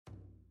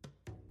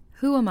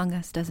Who among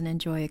us doesn't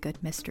enjoy a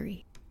good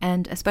mystery?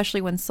 And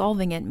especially when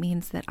solving it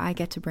means that I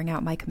get to bring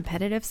out my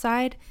competitive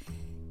side,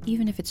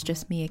 even if it's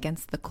just me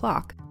against the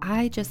clock.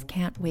 I just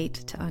can't wait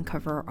to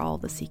uncover all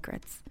the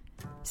secrets.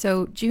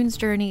 So June's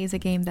Journey is a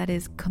game that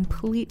is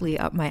completely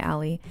up my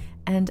alley,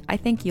 and I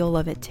think you'll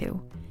love it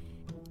too.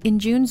 In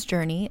June's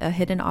Journey, a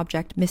hidden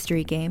object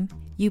mystery game,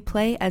 you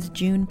play as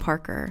June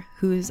Parker,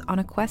 who's on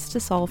a quest to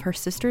solve her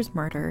sister's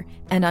murder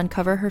and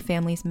uncover her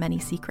family's many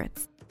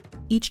secrets.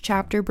 Each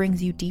chapter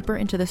brings you deeper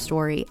into the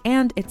story,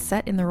 and it's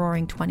set in the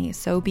Roaring '20s,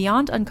 so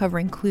beyond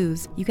uncovering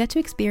clues, you get to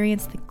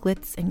experience the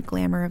glitz and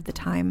glamour of the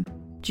time.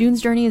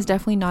 June's Journey is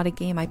definitely not a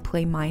game I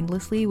play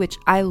mindlessly, which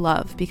I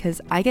love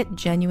because I get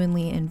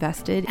genuinely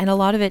invested, and a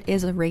lot of it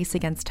is a race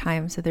against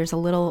time, so there's a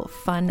little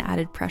fun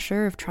added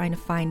pressure of trying to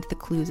find the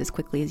clues as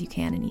quickly as you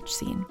can in each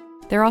scene.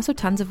 There are also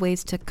tons of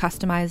ways to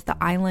customize the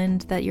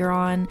island that you're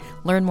on,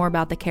 learn more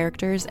about the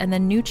characters, and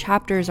then new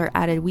chapters are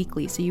added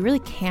weekly, so you really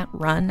can't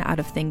run out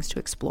of things to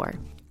explore.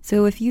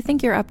 So if you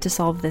think you're up to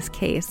solve this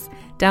case,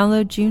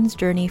 download June's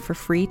Journey for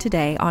free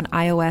today on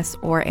iOS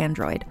or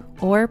Android,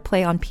 or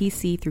play on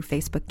PC through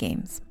Facebook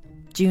Games.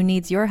 June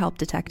needs your help,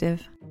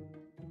 detective.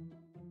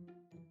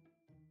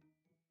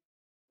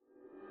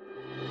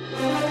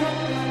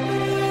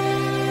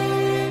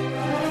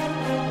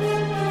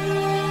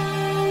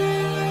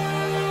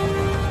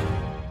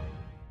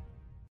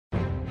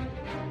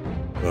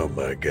 Oh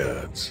my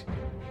gods.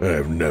 I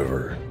have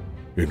never,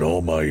 in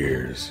all my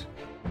years,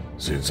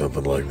 seen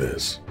something like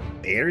this.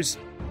 There's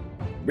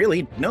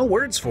really no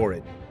words for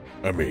it.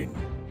 I mean,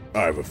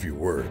 I have a few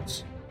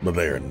words, but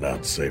they are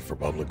not safe for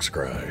public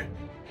scry.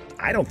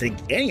 I don't think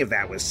any of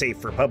that was safe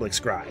for public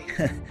scry.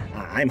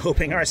 I'm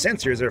hoping our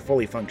sensors are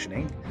fully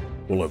functioning.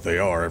 Well, if they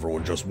are,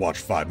 everyone just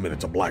watched 5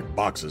 minutes of black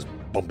boxes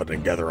bumping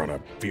together on a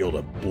field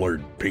of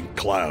blurred pink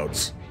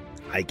clouds.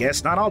 I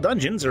guess not all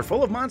dungeons are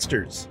full of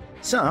monsters.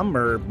 Some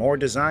are more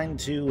designed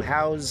to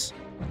house,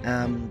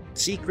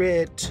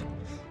 secret,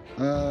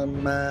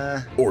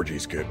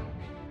 Orgies, kid.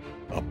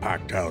 A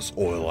packed house,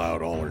 oil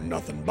out, all or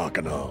nothing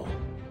bacchanal.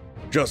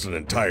 Just an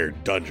entire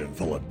dungeon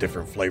full of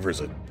different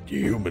flavors of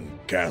human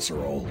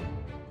casserole.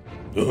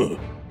 Ugh.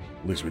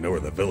 At least we know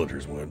where the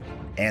villagers went.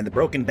 And the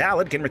broken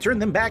ballad can return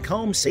them back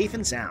home safe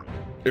and sound.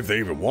 If they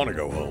even want to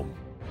go home.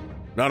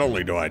 Not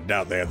only do I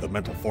doubt they have the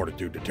mental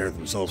fortitude to tear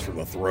themselves from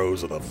the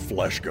throes of the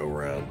flesh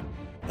go-round,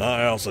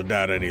 I also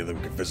doubt any of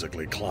them can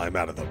physically climb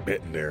out of the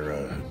pit in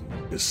their,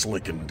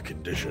 slickened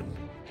condition.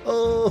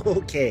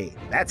 Okay,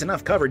 that's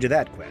enough coverage of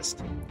that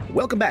quest.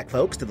 Welcome back,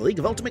 folks, to the League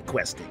of Ultimate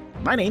Questing.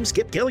 My name's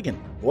Skip Killigan,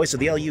 voice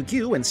of the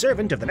LUQ and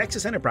servant of the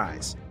Nexus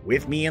Enterprise.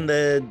 With me in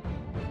the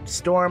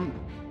storm...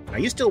 Are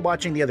you still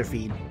watching the other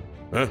feed?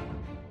 Huh?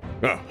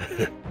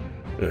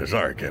 Oh,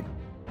 sorry, Kip.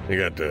 You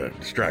got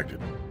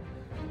distracted.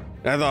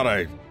 I thought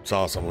I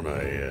saw someone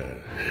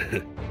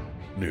I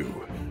knew.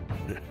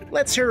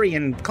 Let's hurry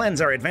and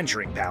cleanse our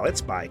adventuring palates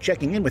by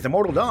checking in with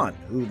Immortal Dawn,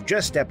 who've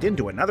just stepped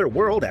into another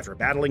world after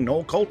battling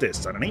Null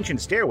cultists on an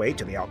ancient stairway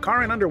to the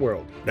Alcaran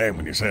underworld. Damn,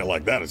 when you say it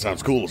like that, it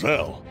sounds cool as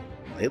hell.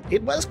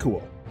 It was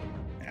cool.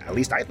 At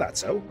least I thought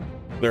so.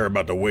 They're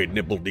about to wade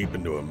nipple deep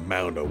into a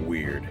mound of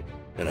weird,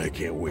 and I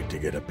can't wait to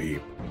get a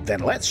peep.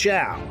 Then let's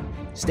chow.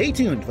 Stay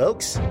tuned,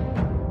 folks.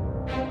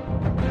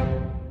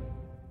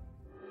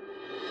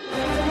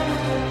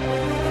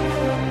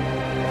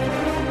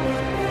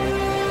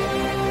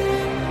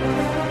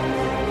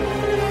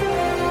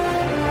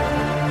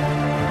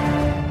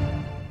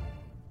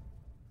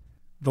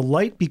 The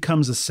light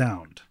becomes a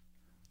sound.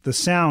 The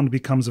sound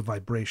becomes a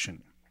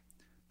vibration.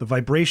 The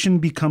vibration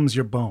becomes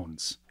your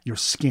bones, your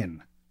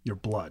skin, your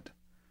blood.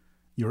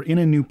 You're in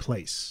a new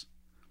place.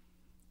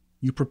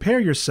 You prepare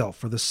yourself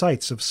for the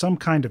sights of some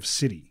kind of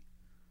city,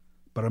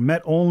 but are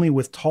met only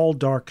with tall,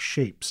 dark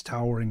shapes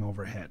towering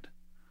overhead.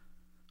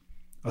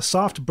 A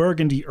soft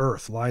burgundy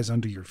earth lies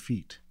under your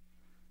feet.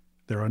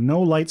 There are no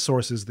light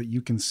sources that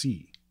you can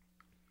see,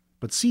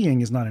 but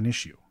seeing is not an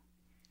issue.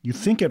 You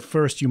think at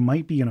first you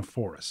might be in a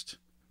forest.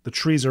 The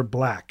trees are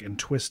black and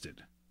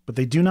twisted, but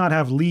they do not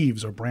have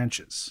leaves or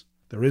branches.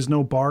 There is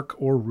no bark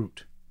or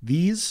root.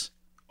 These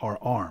are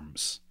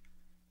arms.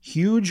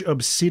 Huge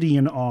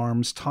obsidian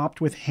arms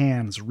topped with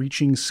hands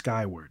reaching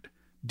skyward,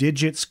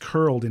 digits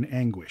curled in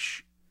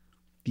anguish.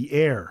 The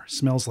air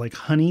smells like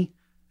honey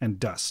and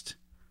dust.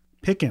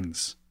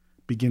 Pickens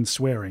begins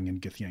swearing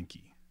in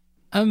Githyanki.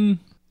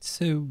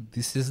 So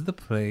this is the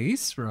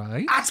place,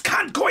 right?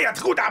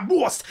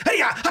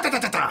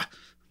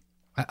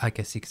 I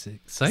guess it's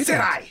exciting.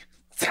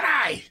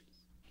 Serai!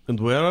 And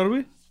where are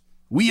we?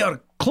 We are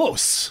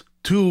close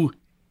to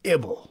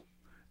Ebel.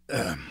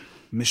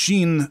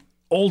 Machine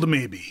old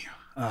maybe.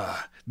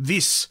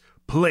 This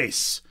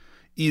place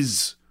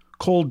is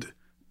called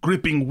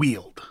Gripping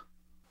Wield.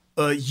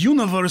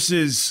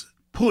 Universes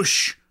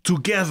push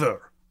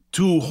together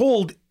to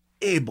hold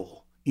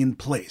Ebel in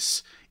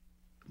place.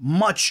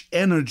 Much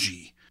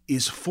energy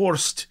is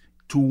forced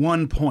to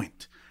one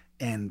point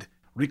and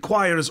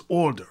requires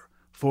order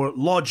for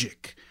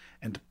logic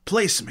and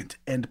placement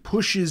and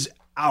pushes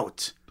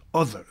out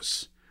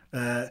others.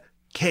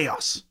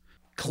 Chaos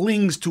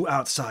clings to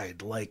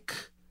outside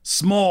like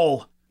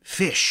small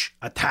fish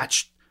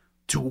attached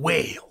to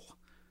whale,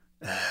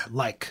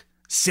 like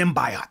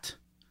symbiote.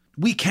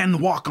 We can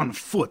walk on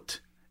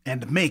foot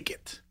and make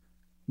it.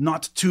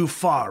 Not too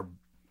far,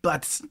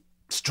 but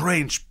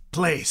strange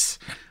place.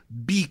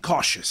 Be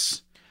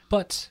cautious.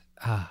 But,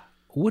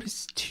 what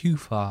is too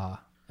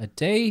far? A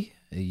day?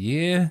 A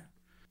year?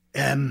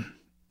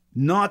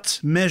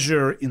 Not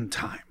measure in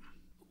time.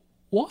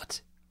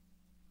 What?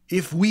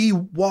 If we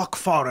walk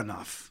far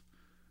enough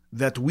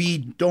that we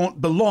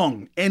don't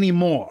belong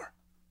anymore,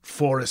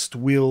 Forest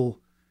will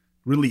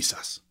release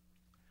us.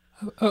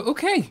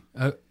 Okay.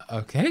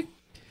 Okay.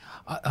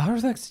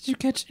 Arthax, did you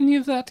catch any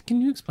of that?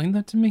 Can you explain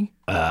that to me?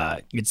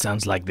 It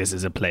sounds like this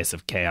is a place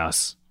of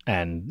chaos,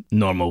 and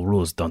normal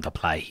rules don't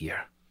apply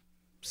here.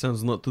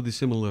 Sounds not too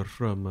dissimilar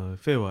from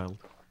Feywild.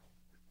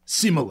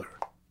 Similar.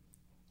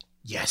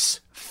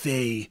 Yes,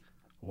 Feywild.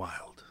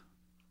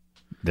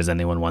 Does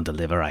anyone want a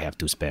liver? I have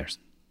 2 spares.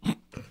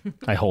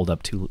 I hold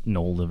up 2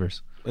 Knoll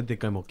livers. I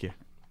think I'm okay.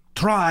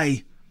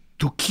 Try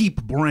to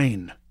keep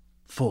brain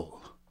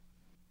full.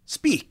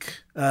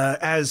 Speak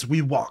as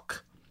we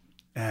walk.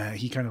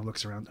 He kind of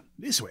looks around.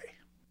 This way.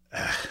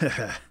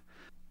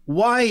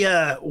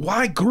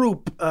 Why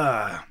group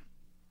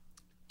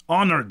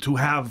honored to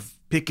have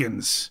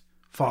Pickens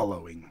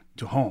following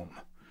to home?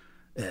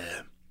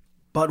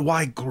 But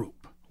why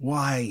group?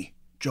 Why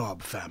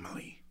job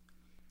family?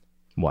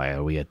 Why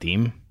are we a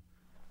team?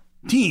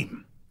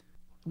 Team.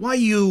 Why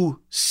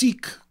you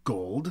seek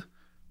gold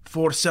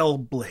for sell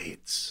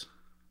blades?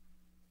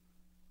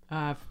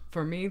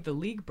 For me, the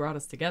League brought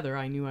us together.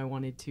 I knew I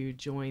wanted to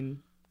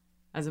join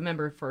as a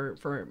member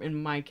for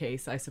in my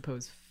case, I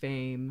suppose,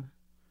 fame.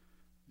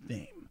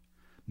 Fame.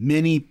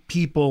 Many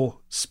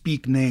people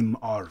speak name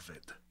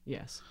Arvid.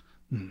 Yes.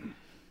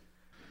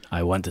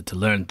 I wanted to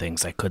learn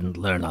things I couldn't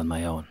learn on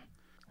my own.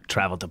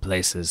 Travel to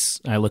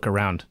places I look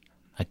around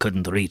I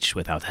couldn't reach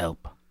without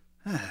help.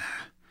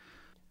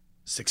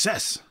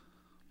 Success.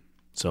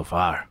 So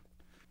far.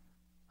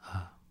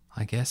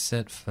 I guess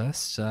at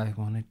first I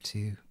wanted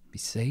to be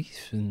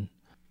safe and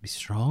be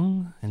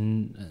strong,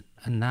 and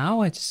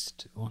now I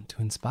just want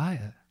to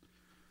inspire.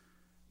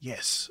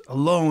 Yes,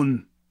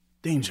 alone,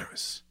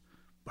 dangerous.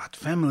 But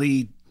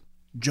family,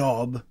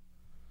 job,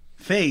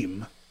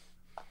 fame,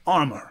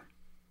 armor.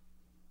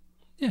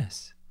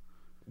 Yes.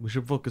 We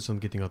should focus on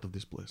getting out of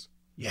this place.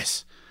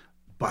 Yes,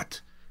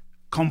 but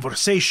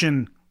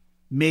conversation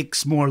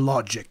makes more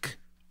logic,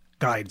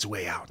 guides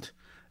way out.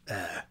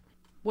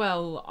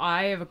 Well,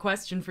 I have a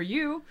question for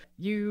you.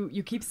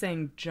 You keep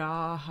saying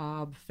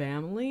Jahab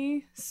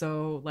family,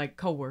 so like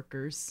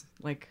coworkers,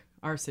 like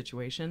our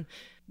situation.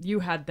 You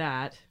had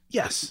that.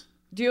 Yes.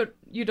 You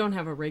don't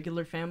have a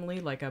regular family,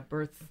 like a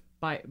birth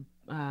by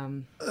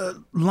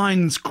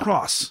Lines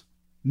cross.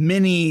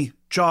 Many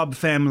job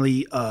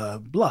family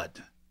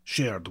blood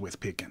shared with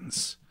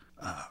Pickens.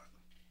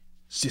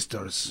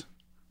 Sisters,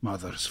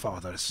 mothers,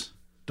 fathers,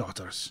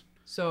 daughters.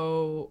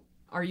 So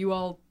are you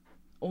all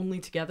only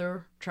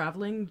together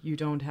traveling? You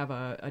don't have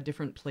a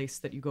different place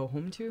that you go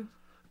home to?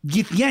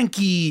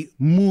 Githyanki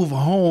move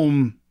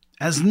home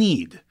as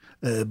need,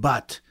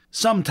 but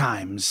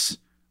sometimes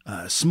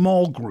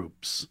small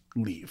groups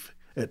leave.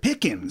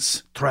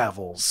 Pickens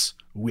travels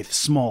with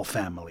small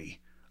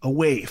family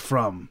away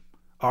from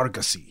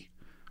Argosy.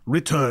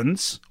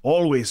 Returns,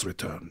 always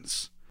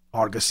returns.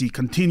 Argosy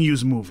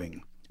continues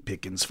moving.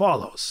 Pickens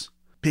follows.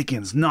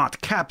 Pickens not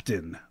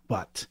captain,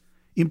 but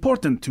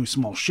important to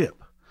small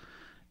ship.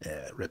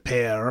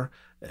 Repair,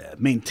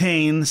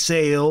 maintain,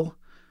 sail,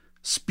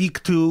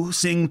 speak to,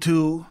 sing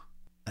to.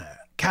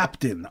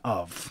 Captain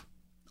of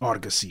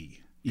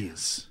Argosy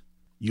is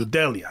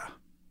Eudelia,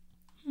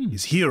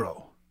 is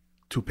hero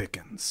to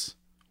Pickens.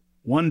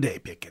 One day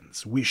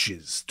Pickens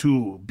wishes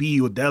to be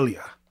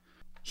Eudelia.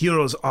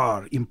 Heroes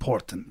are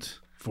important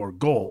for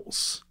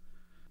goals.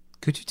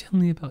 Could you tell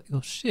me about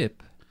your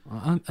ship?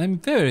 I'm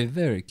very,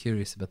 very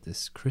curious about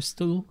this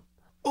crystal.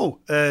 Oh,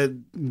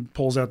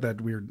 pulls out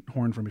that weird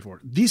horn from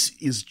before. This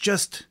is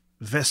just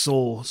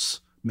vessel's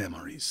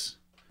memories.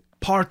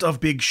 Part of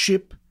big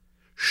ship,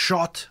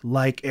 shot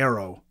like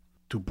arrow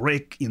to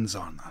break in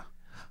Zarna.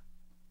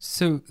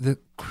 So the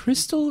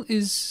crystal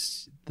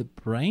is the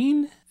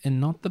brain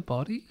and not the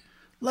body?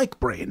 Like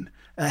brain,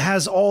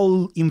 has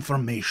all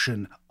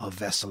information of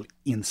vessel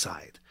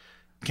inside.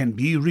 Can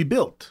be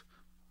rebuilt.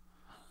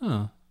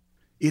 Huh.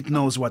 It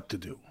knows what to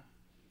do.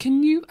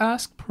 Can you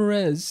ask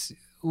Perez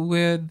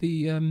where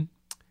the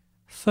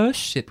first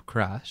ship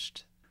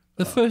crashed?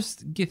 The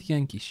first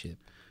Githyanki ship.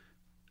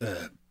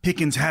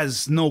 Pickens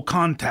has no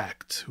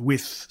contact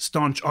with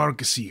staunch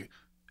Argosy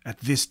at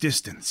this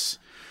distance,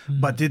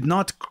 but did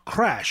not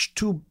crash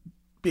too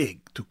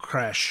big to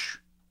crash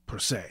per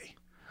se.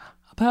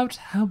 About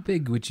how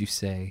big would you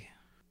say?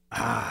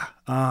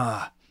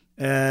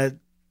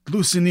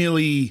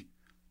 Lucinili,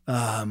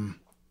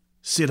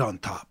 sit on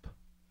top.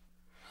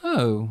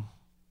 Oh.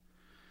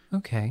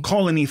 Okay.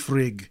 Colony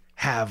Frigg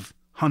have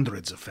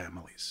hundreds of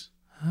families.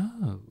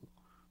 Oh.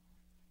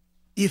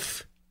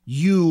 If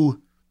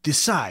you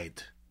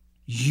decide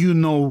you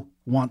no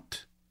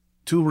want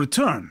to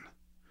return.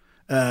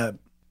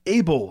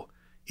 Abel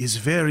is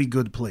very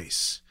good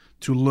place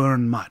to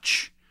learn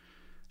much.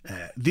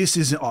 This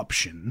is an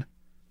option.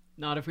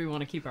 Not if we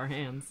want to keep our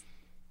hands.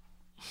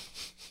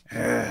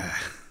 I-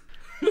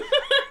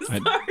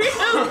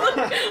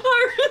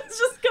 Harvin's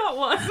just got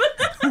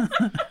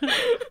one.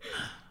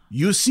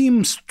 You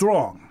seem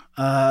strong.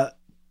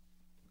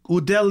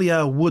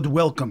 Udelia would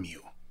welcome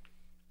you.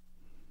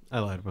 I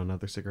light up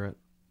another cigarette.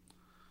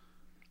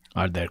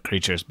 Are there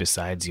creatures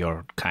besides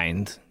your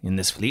kind in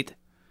this fleet?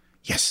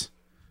 Yes.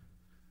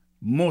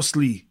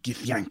 Mostly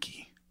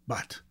Githyanki,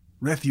 but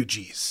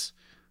refugees.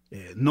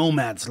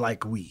 Nomads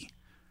like we.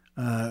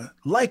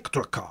 Like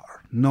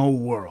Drakar, no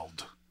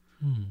world.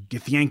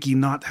 Githyanki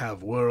not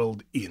have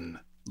world in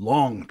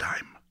long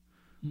time.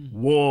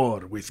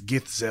 War with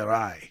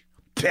Githzerai.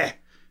 Peh!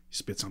 He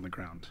spits on the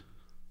ground.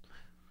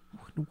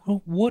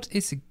 What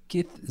is a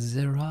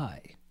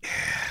Githzerai?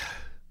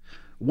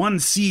 One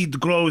seed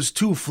grows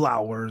two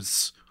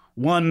flowers.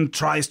 One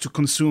tries to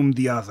consume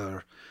the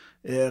other.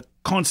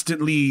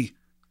 Constantly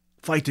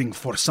fighting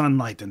for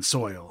sunlight and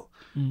soil.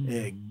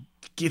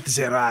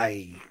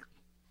 Githzerai.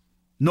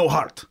 No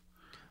heart.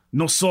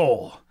 No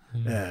soul.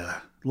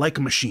 Like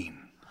a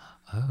machine.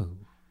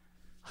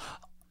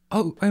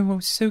 Oh, I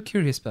was so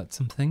curious about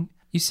something.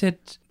 You said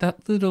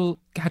that little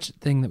gadget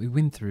thing that we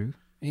went through.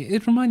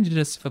 It reminded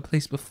us of a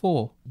place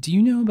before. Do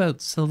you know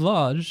about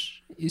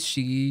Selvage? Is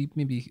she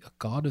maybe a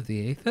god of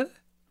the Aether?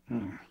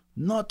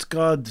 Not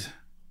God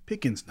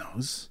Pickens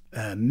knows.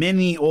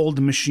 Many old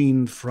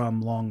machine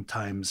from long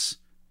times,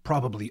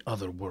 probably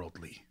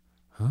otherworldly.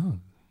 Oh.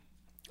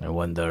 I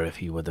wonder if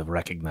he would have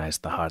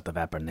recognized the heart of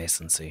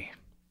Apernascency.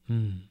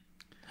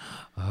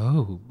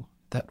 Oh,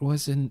 that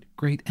was a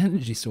great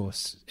energy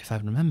source, if I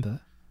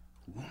remember.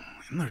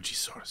 Energy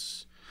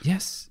source.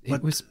 Yes, it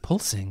But- was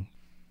pulsing.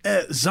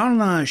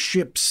 Zarna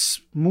ships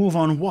move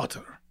on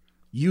water,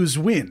 use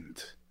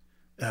wind.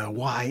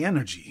 Why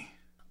energy?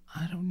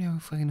 I don't know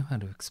if I know how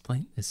to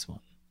explain this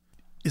one.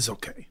 Is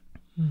okay.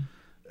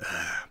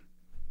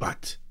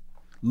 But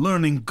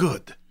learning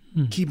good.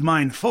 Keep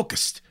mind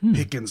focused.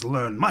 Pickens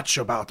learn much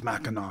about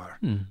Mackinac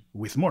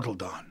with Mortal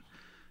Dawn.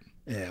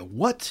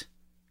 What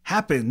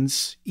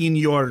happens in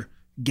your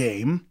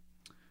game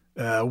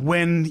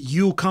when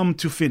you come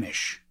to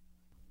finish?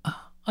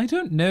 I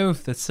don't know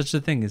if there's such a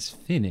thing as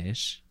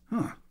finish.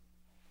 Huh.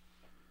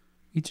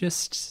 We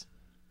just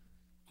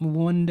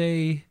one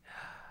day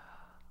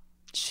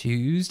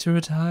choose to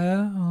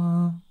retire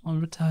or are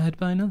retired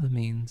by another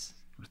means.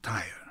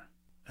 Retire.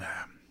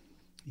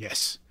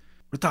 Yes.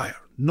 Retire.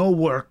 No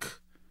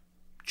work.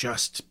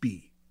 Just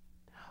be.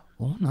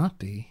 Or not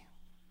be.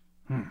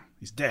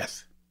 Is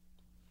death.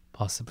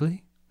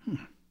 Possibly.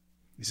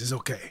 This is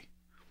okay.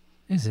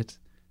 Is it?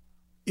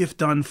 If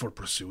done for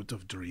pursuit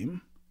of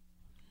dream.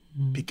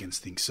 Pickens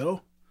thinks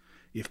so.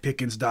 If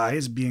Pickens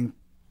dies being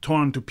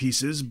torn to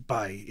pieces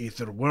by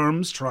aether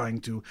worms trying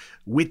to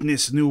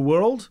witness new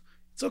world,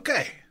 it's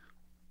okay.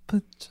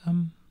 But,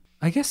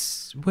 I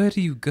guess, where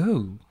do you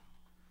go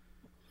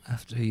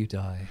after you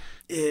die?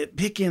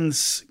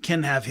 Pickens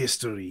can have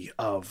history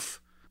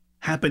of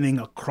happening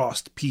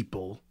across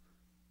people,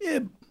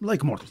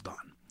 like Mortal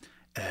Dawn,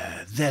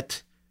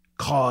 that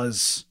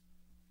cause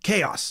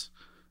chaos,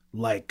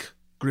 like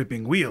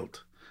Gripping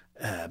Wield.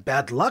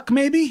 Bad luck,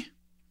 maybe?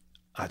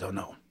 I don't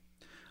know.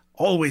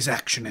 Always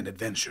action and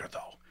adventure,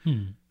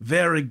 though.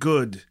 Very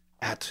good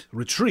at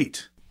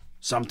retreat.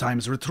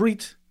 Sometimes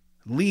retreat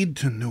lead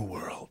to new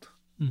world.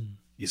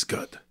 Is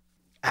good.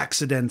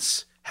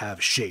 Accidents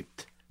have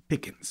shaped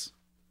Pickens.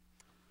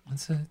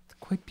 That's a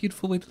quite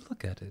beautiful way to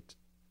look at it.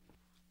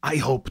 I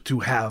hope to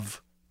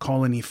have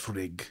Colony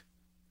Frigg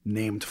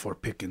named for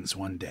Pickens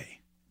one day.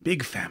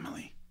 Big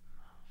family.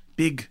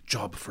 Big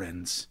job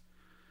friends.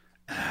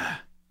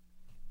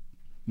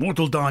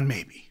 Mortal Dawn,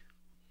 maybe.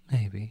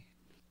 Maybe.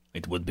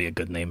 It would be a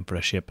good name for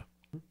a ship.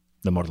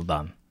 The Mortal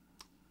Dawn.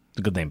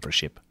 A good name for a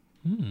ship.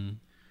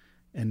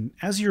 And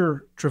as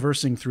you're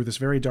traversing through this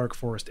very dark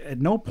forest, at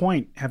no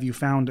point have you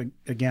found,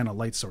 again, a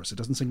light source. It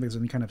doesn't seem like there's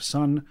any kind of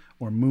sun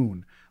or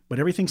moon, but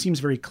everything seems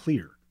very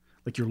clear.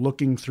 Like you're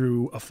looking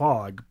through a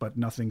fog, but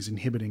nothing's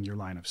inhibiting your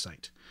line of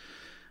sight.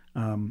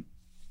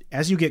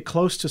 As you get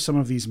close to some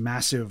of these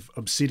massive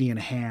obsidian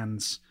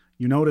hands,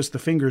 you notice the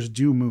fingers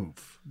do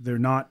move. They're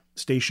not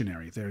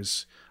stationary.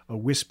 There's a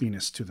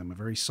wispiness to them, a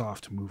very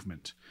soft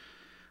movement.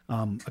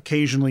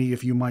 Occasionally,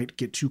 if you might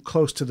get too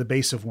close to the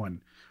base of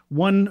one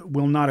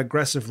will not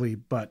aggressively,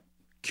 but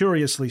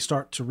curiously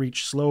start to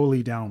reach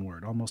slowly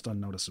downward, almost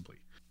unnoticeably.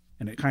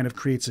 And it kind of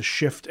creates a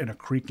shift and a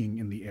creaking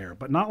in the air,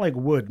 but not like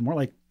wood, more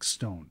like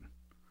stone.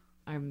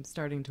 I'm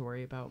starting to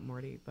worry about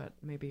Morty, but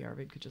maybe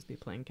Arvid could just be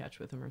playing catch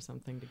with him or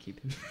something to keep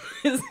him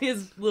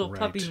his little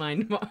puppy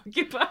mind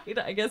occupied.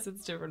 I guess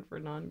it's different for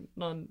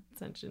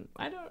non-sentient.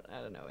 I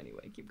don't know.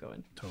 Anyway, keep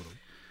going. Totally.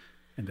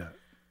 And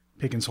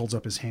Pickens holds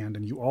up his hand,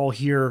 and you all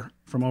hear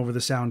from over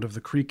the sound of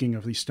the creaking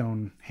of these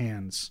stone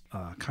hands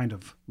kind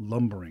of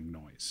lumbering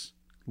noise.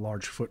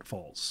 Large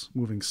footfalls,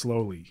 moving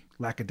slowly,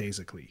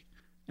 lackadaisically.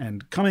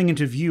 And coming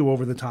into view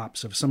over the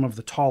tops of some of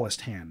the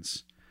tallest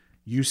hands,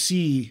 you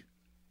see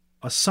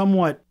a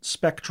somewhat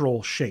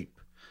spectral shape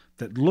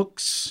that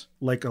looks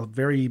like a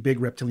very big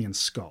reptilian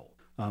skull,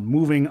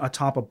 moving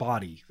atop a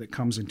body that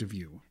comes into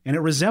view. And it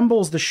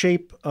resembles the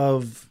shape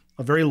of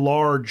a very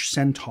large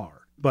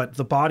centaur, but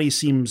the body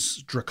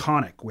seems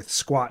draconic with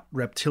squat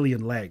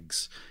reptilian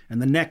legs,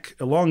 and the neck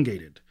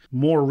elongated,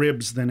 more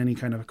ribs than any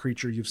kind of a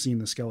creature you've seen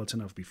the skeleton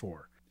of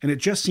before. And it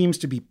just seems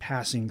to be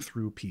passing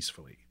through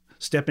peacefully,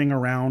 stepping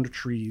around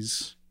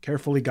trees,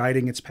 carefully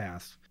guiding its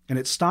path, and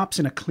it stops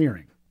in a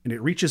clearing, and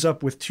it reaches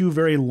up with two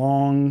very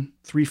long,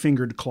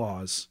 three-fingered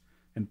claws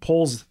and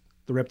pulls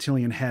the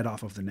reptilian head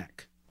off of the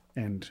neck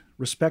and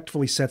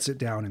respectfully sets it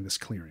down in this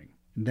clearing.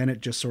 And then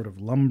it just sort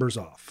of lumbers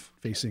off,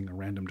 facing a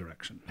random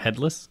direction.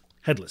 Headless?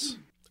 Headless.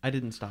 I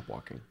didn't stop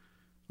walking.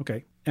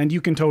 Okay. And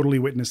you can totally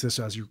witness this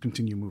as you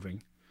continue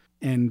moving.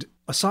 And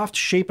a soft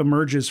shape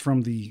emerges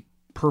from the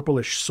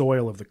purplish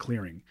soil of the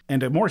clearing,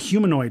 and a more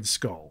humanoid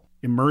skull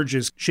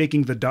emerges,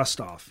 shaking the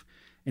dust off,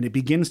 and it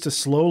begins to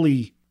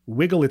slowly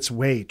wiggle its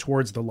way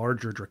towards the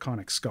larger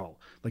draconic skull,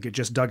 like it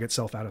just dug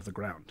itself out of the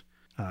ground.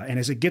 And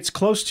as it gets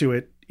close to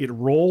it, it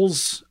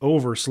rolls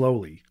over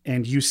slowly,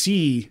 and you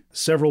see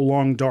several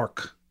long,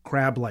 dark,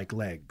 crab-like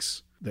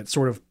legs that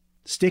sort of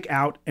stick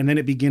out, and then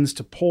it begins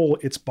to pull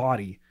its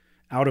body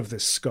out of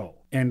this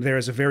skull. And there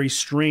is a very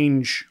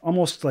strange,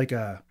 almost like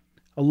a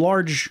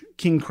large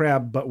king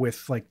crab, but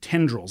with like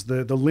tendrils.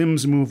 The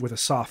limbs move with a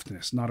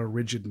softness, not a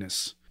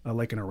rigidness,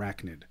 like an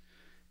arachnid.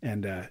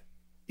 And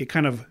it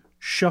kind of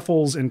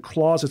shuffles and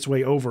claws its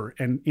way over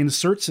and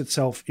inserts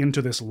itself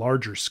into this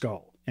larger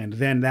skull. And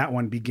then that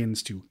one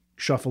begins to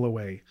shuffle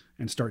away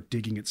and start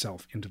digging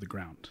itself into the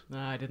ground.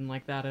 I didn't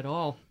like that at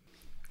all.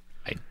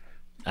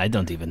 I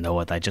don't even know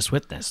what I just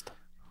witnessed.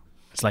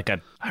 It's like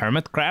a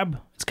hermit crab?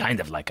 It's kind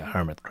of like a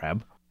hermit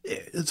crab.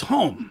 It's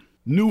home.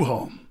 New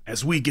home.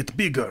 As we get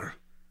bigger,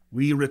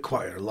 we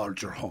require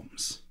larger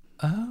homes.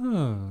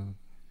 Oh.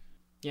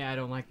 Yeah, I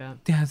don't like that.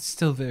 Yeah, it's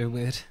still very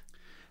weird.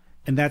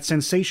 And that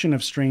sensation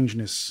of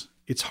strangeness,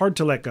 it's hard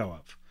to let go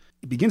of.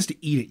 It begins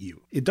to eat at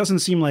you. It doesn't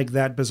seem like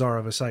that bizarre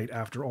of a sight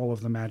after all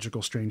of the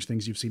magical, strange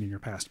things you've seen in your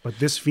past. But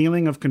this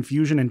feeling of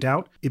confusion and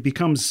doubt, it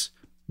becomes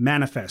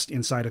manifest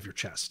inside of your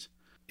chest.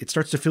 It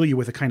starts to fill you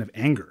with a kind of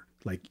anger.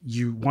 Like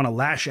you want to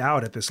lash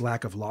out at this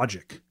lack of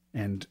logic.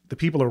 And the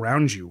people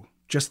around you,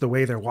 just the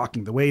way they're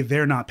walking, the way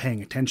they're not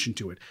paying attention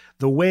to it,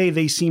 the way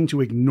they seem to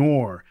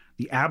ignore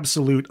the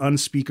absolute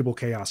unspeakable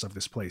chaos of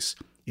this place,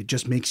 it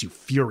just makes you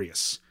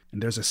furious.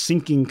 And there's a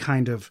sinking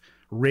kind of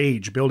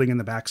rage building in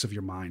the backs of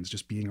your minds,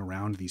 just being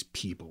around these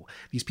people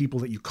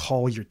that you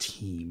call your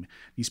team,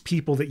 these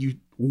people that you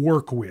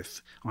work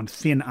with on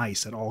thin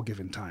ice at all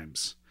given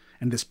times.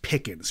 And this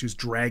Pickens who's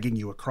dragging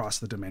you across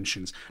the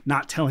dimensions,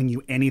 not telling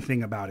you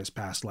anything about his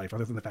past life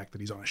other than the fact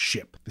that he's on a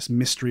ship, this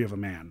mystery of a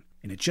man.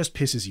 And it just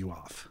pisses you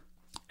off.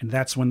 And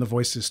that's when the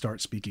voices start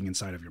speaking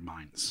inside of your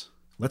minds.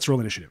 Let's roll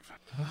initiative.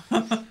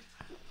 All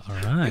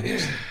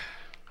right.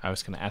 I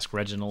was going to ask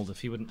Reginald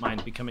if he wouldn't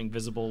mind becoming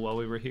visible while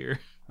we were here.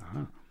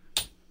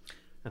 Uh-huh.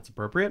 That's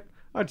appropriate.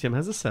 Our Tim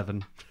has a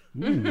 7.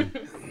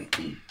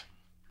 It's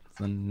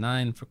a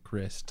 9 for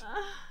Christ.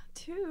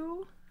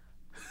 2.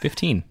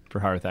 15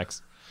 for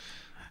Harathax.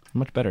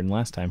 Much better than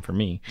last time for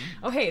me.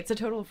 Oh, hey, it's a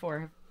total of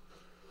 4.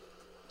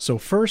 So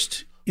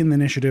first in the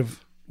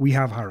initiative, we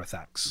have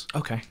Harathax.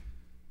 Okay.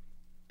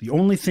 The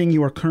only thing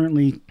you are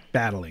currently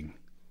battling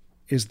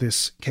is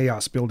this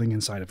chaos building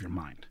inside of your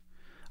mind.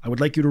 I would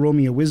like you to roll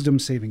me a wisdom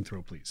saving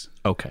throw, please.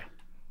 Okay.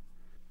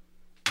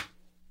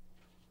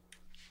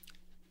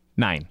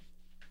 9.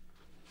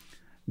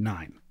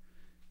 9.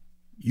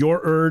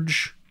 Your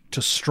urge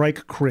to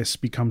strike Chris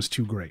becomes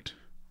too great.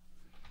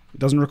 It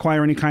doesn't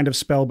require any kind of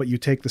spell, but you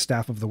take the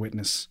Staff of the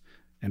Witness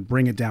and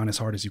bring it down as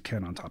hard as you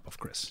can on top of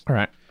Chris. All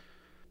right.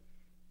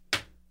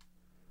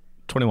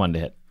 21 to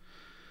hit.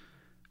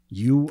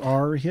 You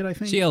are hit, I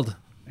think? Shield.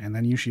 And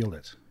then you shield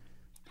it.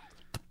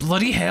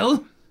 Bloody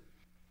hell!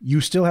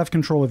 You still have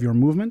control of your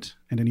movement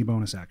and any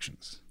bonus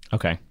actions.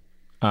 Okay.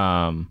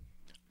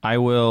 I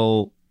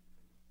will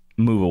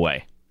move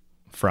away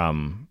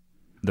from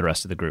the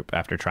rest of the group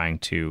after trying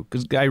to,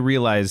 because I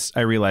realize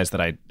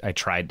that I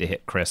tried to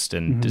hit Christ,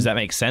 and does that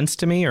make sense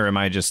to me, or am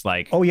I just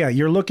like, Oh yeah,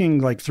 you're looking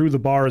like through the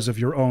bars of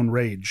your own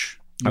rage.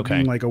 You're Okay.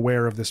 being like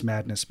aware of this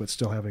madness, but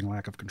still having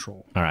lack of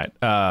control. all right,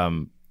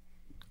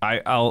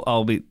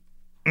 I'll be,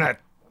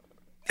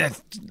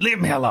 leave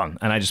me alone,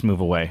 and I just move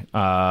away.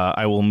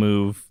 I will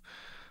move,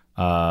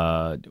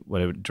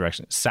 whatever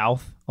direction,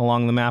 south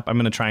along the map. I'm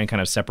going to try and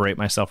kind of separate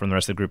myself from the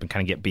rest of the group and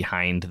kind of get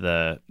behind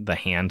the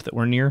hand that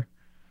we're near.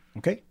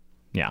 Okay,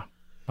 Yeah.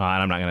 And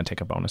I'm not going to take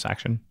a bonus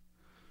action.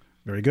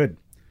 very good.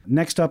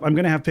 Next up, I'm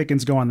going to have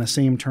Pickens go on the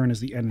same turn as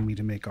the enemy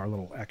to make our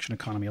little action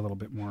economy a little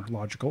bit more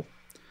logical.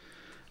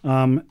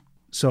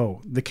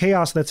 So the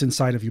chaos that's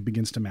inside of you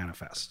begins to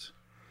manifest.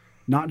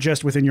 Not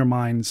just within your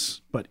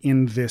minds, but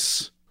in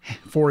this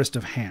forest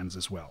of hands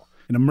as well.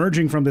 And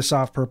emerging from this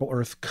soft purple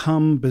earth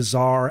come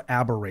bizarre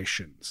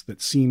aberrations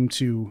that seem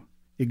to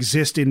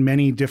exist in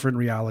many different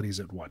realities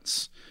at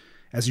once.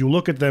 As you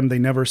look at them, they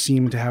never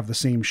seem to have the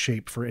same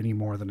shape for any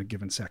more than a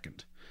given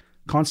second.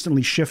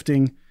 Constantly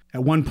shifting,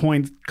 at one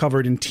point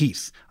covered in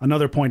teeth,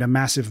 another point a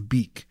massive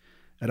beak,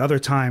 at other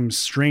times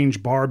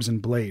strange barbs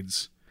and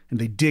blades, and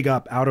they dig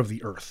up out of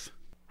the earth.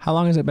 How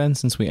long has it been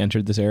since we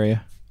entered this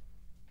area?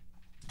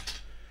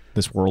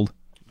 This world?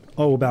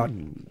 Oh, about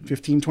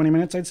 15, 20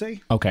 minutes, I'd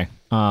say. Okay.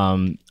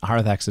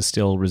 Harathax is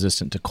still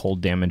resistant to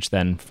cold damage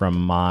then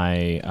from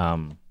my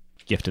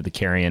Gift of the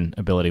Carrion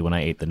ability when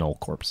I ate the Knoll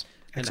corpse.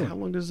 And how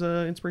long does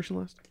inspiration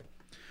last?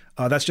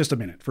 That's just a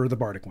minute for the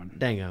bardic one.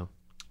 Dango.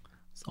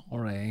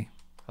 Sorry.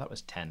 That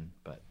was 10,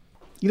 but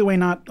Either way,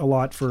 not a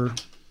lot for...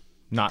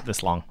 not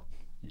this long.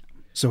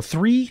 So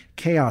 3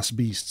 chaos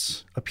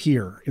beasts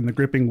appear in the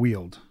gripping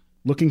weald,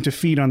 looking to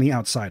feed on the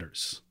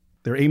outsiders.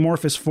 Their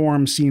amorphous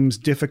form seems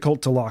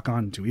difficult to lock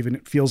onto. Even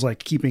it feels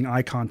like keeping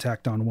eye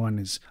contact on one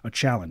is a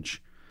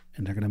challenge.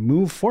 And they're going to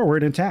move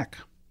forward and attack.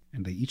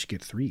 And they each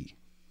get 3.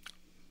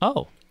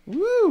 Oh.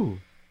 Woo!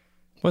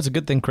 Well, it's a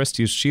good thing Chris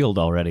used shield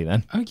already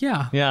then. Oh,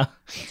 yeah. Yeah.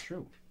 That's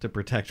true. To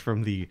protect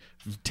from the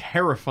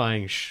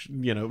terrifying,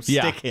 Yeah.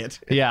 stick hit.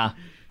 Yeah.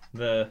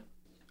 The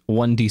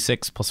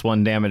 1d6 plus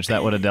 1 damage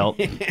that would have dealt.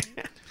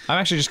 I'm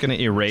actually just going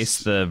to erase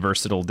the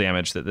versatile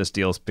damage that this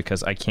deals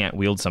because I can't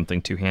wield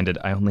something two-handed.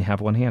 I only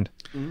have one hand.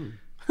 And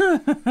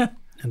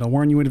I'll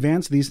warn you in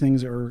advance, these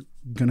things are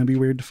going to be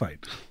weird to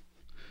fight.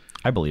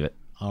 I believe it.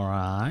 All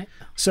right.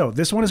 So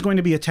this one is going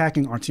to be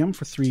attacking Artyom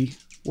for 3.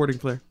 Warding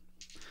flare.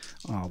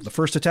 The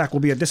first attack will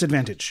be at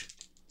disadvantage.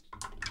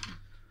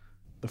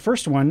 The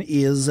first one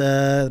is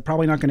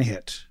probably not going to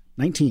hit.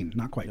 19,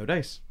 not quite. No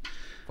dice.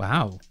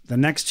 Wow. The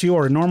next 2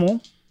 are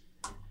normal.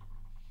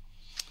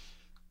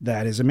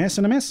 That is a miss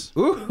and a miss.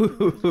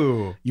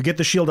 Ooh. You get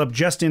the shield up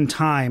just in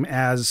time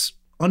as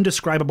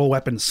undescribable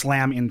weapons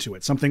slam into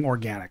it. Something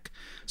organic.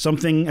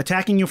 Something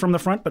attacking you from the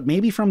front, but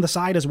maybe from the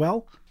side as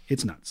well.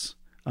 It's nuts.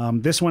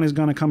 This one is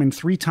going to come in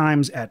 3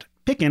 times at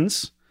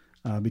Pickens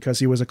because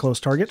he was a close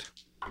target.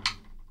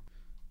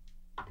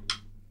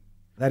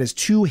 That is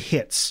 2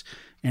 hits.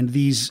 And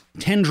these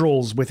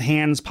tendrils with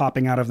hands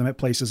popping out of them at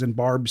places and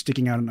barbs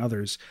sticking out in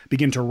others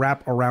begin to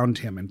wrap around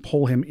him and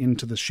pull him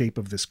into the shape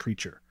of this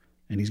creature.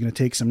 And he's going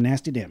to take some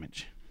nasty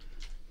damage.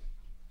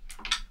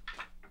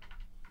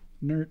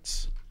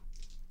 Nerds.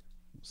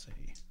 We'll say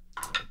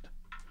good.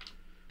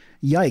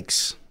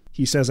 Yikes,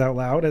 he says out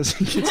loud as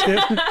he gets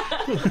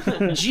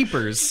hit.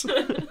 Jeepers.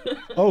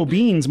 Oh,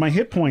 beans, my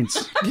hit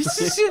points.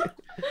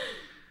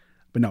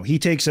 But no, he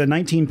takes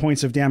 19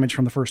 points of damage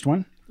from the first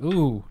one.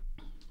 Ooh.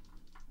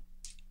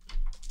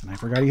 And I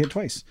forgot he hit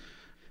twice.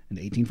 And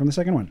 18 from the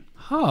second one.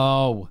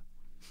 Oh.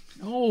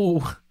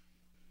 Oh.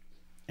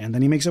 And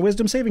then he makes a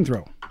wisdom saving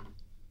throw.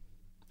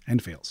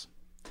 And fails.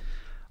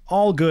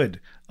 All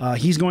good.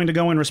 He's going to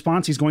go in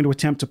response. He's going to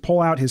attempt to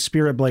pull out his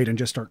spirit blade and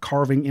just start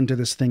carving into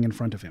this thing in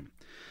front of him.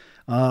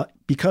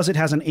 Because it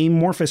has an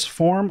amorphous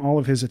form, all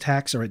of his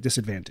attacks are at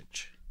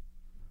disadvantage.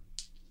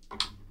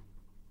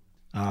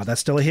 That's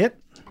still a hit.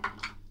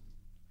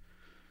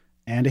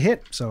 And a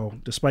hit. So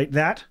despite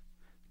that,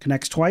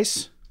 connects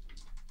twice.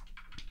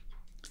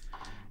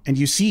 And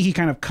you see he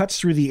kind of cuts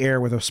through the air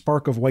with a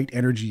spark of white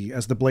energy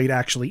as the blade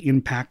actually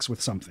impacts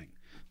with something.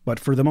 But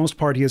for the most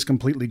part, he is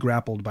completely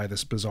grappled by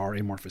this bizarre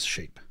amorphous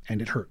shape.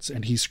 And it hurts,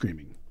 and he's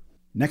screaming.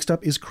 Next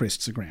up is Chris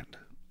Zagrand.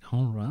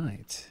 All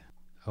right.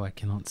 Oh, I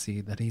cannot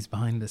see that he's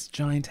behind this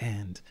giant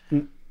hand.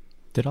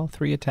 Did all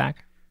 3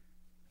 attack?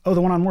 Oh,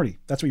 the one on Morty.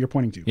 That's what you're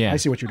pointing to. Yeah. I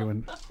see what you're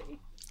doing.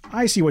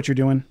 I see what you're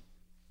doing.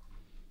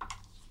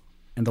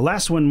 And the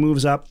last one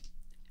moves up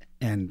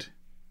and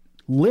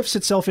lifts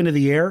itself into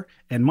the air,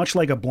 and much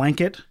like a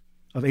blanket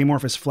of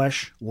amorphous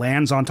flesh,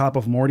 lands on top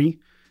of Morty,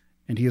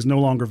 and he is no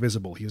longer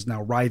visible. He is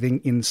now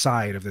writhing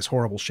inside of this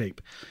horrible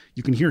shape.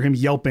 You can hear him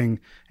yelping,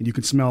 and you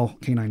can smell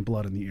canine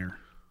blood in the air.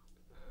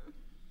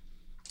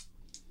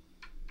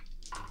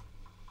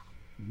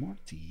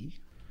 Morty.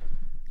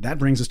 That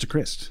brings us to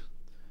Chris.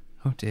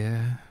 Oh,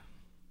 dear.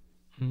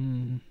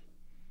 I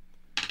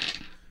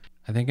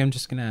think I'm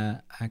just going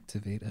to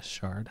activate a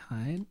shard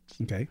hide.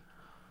 Okay.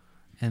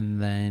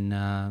 And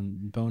then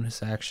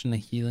bonus action, a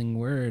healing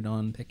word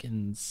on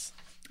Pickens.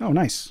 Oh,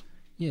 nice.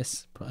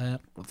 Yes,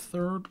 at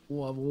 3rd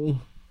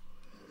level.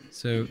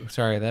 So,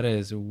 sorry, that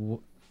is...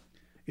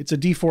 It's a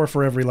D4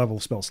 for every level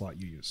spell slot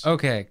you use.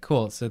 Okay,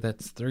 cool. So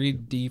that's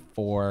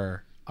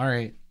 3d4. All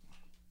right.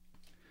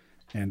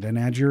 And then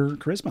add your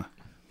charisma,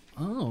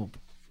 Oh,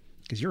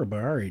 because you're a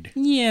bard.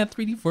 yeah,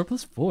 3d4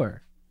 plus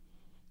 4.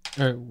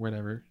 Or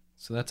whatever.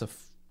 So that's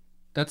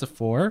a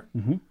 4.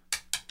 Mm-hmm.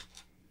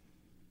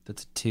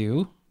 That's a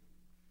 2.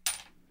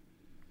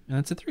 And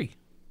that's a 3.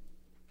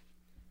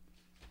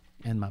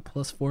 And my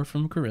plus 4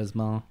 from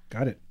charisma.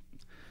 Got it.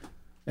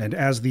 And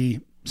as the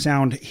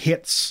sound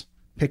hits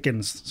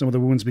Pickens, some of the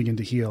wounds begin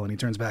to heal, and he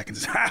turns back and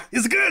says, "Ha!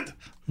 It's good!"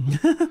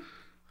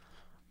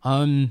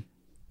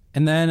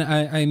 And then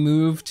I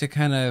move to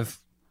kind of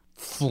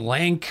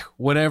flank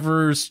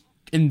whatever's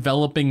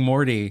enveloping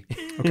Morty.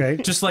 Okay.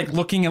 Just like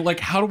looking at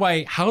like how do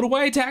I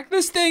attack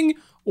this thing?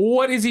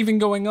 What is even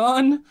going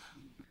on?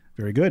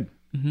 Very good.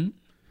 Mm-hmm.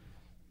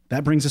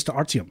 That brings us to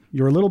Artyom.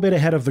 You're a little bit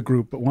ahead of the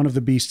group, but one of the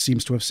beasts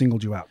seems to have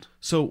singled you out.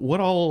 So what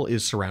all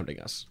is surrounding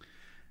us?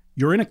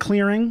 You're in a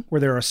clearing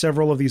where there are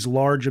several of these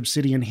large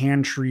obsidian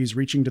hand trees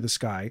reaching to the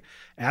sky.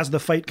 As the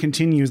fight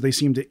continues, they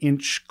seem to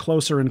inch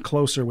closer and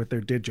closer with their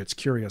digits,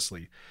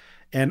 curiously.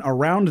 And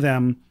around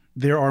them,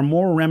 there are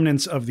more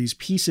remnants of these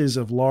pieces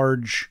of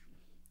large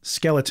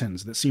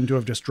skeletons that seem to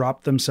have just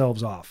dropped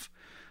themselves off.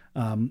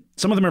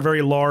 Some of them are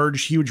very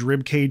large, huge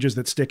rib cages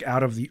that stick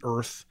out of the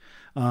earth.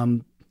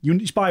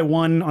 You spy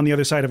one on the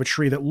other side of a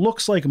tree that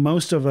looks like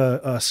most of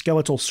a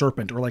skeletal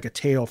serpent or like a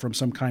tail from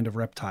some kind of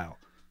reptile.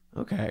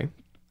 Okay.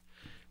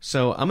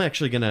 So I'm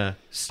actually going to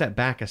step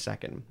back a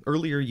second.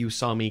 Earlier you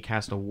saw me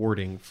cast a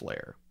warding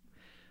flare.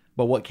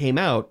 But what came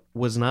out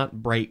was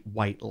not bright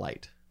white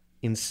light.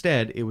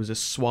 Instead, it was a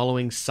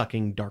swallowing,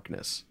 sucking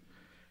darkness.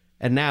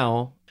 And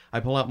now I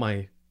pull out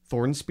my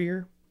thorn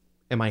spear,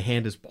 and my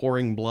hand is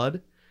pouring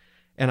blood,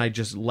 and I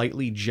just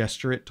lightly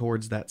gesture it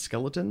towards that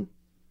skeleton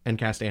and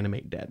cast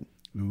Animate Dead.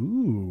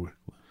 Ooh.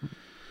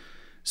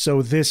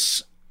 So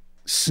this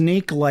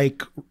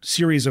snake-like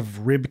series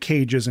of rib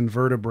cages and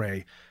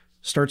vertebrae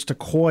starts to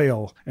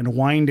coil and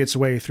wind its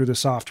way through the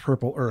soft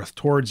purple earth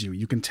towards you.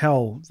 You can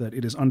tell that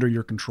it is under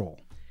your control.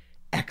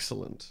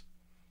 Excellent.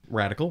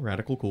 Radical,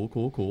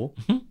 cool.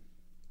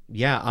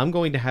 Yeah, I'm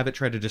going to have it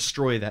try to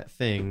destroy that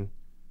thing.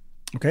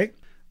 Okay.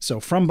 So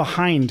from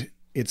behind,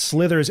 it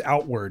slithers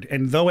outward,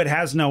 and though it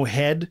has no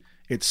head,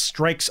 it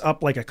strikes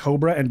up like a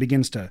cobra and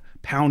begins to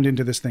pound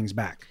into this thing's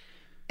back.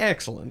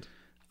 Excellent.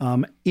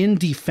 In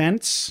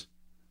defense,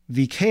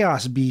 the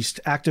Chaos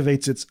Beast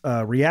activates its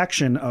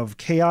reaction of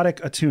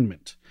Chaotic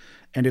Attunement,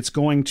 and it's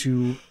going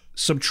to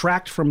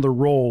subtract from the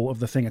roll of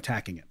the thing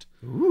attacking it.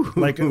 Ooh.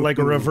 Like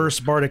a reverse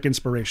bardic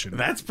inspiration.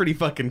 That's pretty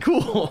fucking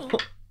cool.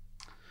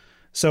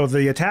 So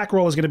the attack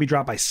roll is going to be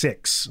dropped by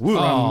 6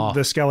 from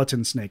the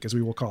skeleton snake, as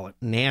we will call it.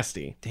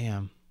 Nasty.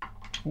 Damn.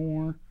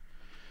 4.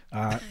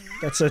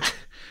 It's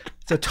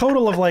a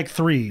total of like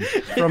 3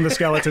 from the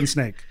skeleton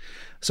snake.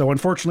 So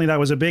unfortunately, that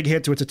was a big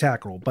hit to its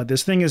attack roll. But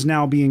this thing is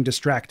now being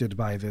distracted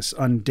by this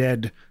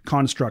undead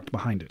construct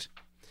behind it.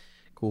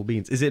 Cool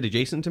beans. Is it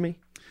adjacent to me?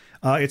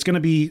 It's going to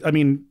be,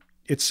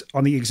 it's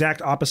on the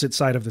exact opposite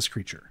side of this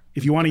creature.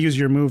 If you want to use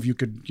your move, you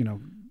could,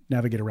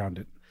 navigate around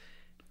it.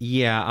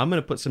 Yeah, I'm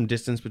going to put some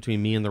distance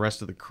between me and the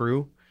rest of the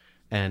crew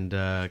and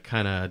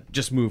kind of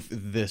just move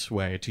this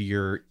way to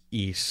your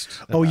east.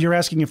 Oh, you're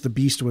asking if the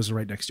beast was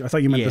right next to you. I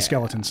thought you meant the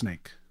skeleton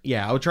snake.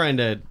 Yeah, I was trying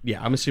to,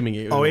 I'm assuming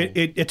it.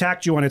 It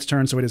attacked you on its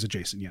turn, so it is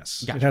adjacent,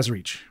 yes. Gotcha. It has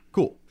reach.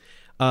 Cool.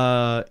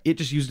 It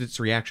just used its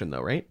reaction,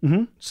 though, right?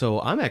 Mm-hmm.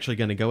 So I'm actually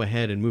going to go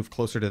ahead and move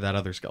closer to that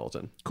other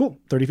skeleton. Cool.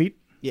 30 feet?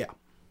 Yeah.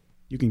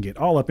 You can get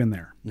all up in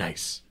there.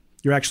 Nice.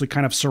 You're actually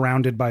kind of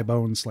surrounded by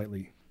bones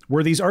slightly.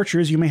 Were these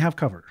archers, you may have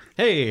cover.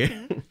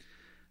 Hey!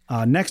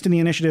 Next in the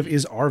initiative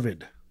is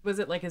Arvid. Was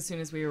it like as soon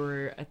as we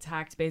were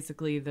attacked,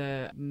 basically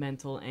the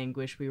mental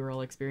anguish we were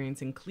all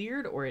experiencing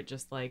cleared, or it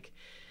just like...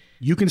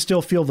 You can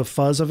still feel the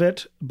fuzz of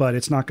it, but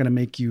it's not going to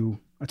make you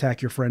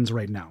attack your friends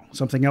right now.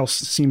 Something else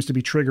seems to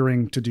be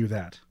triggering to do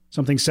that.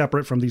 Something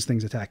separate from these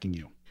things attacking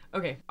you.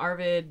 Okay,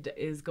 Arvid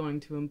is going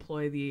to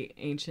employ the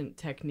ancient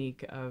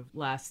technique of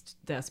last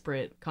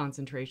desperate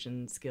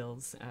concentration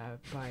skills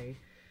by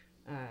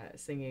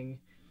singing,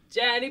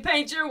 "Jenny,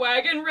 paint your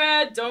wagon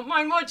red, don't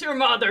mind what your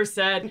mother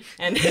said."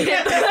 And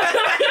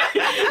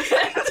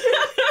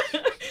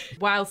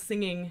while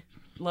singing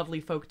lovely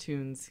folk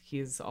tunes,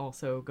 he's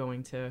also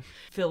going to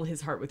fill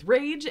his heart with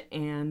rage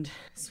and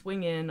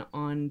swing in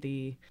on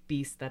the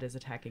beast that is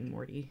attacking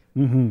Morty.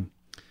 Mm-hmm.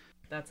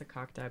 That's a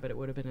cock die, but it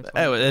would have been a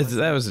 20.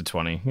 That was a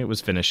 20. It was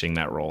finishing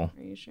that roll.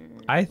 Are you sure?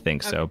 I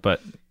think so,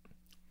 but...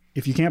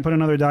 If you can't put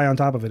another die on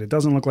top of it, it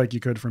doesn't look like you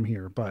could from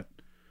here, but...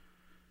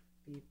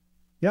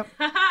 Yep.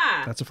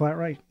 That's a flat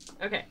right.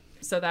 Okay,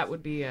 so that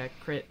would be a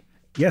crit.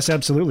 Yes,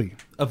 absolutely.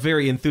 A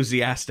very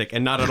enthusiastic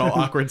and not at all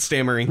awkward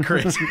stammering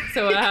crit.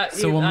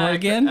 So one more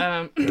again?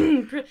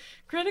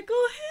 Critical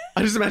hit?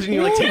 I just imagine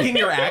you like taking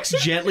your axe,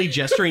 gently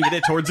gesturing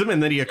it towards him,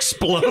 and then he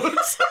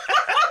explodes.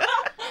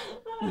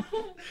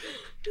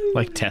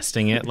 Like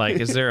testing it,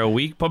 like, is there a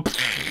weak...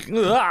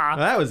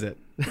 That was it.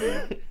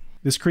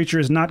 This creature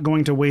is not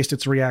going to waste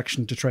its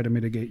reaction to try to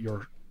mitigate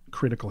your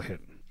critical hit.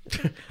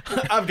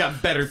 I've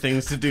got better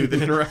things to do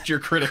than interrupt your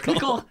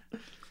critical.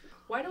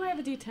 Why do I have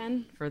a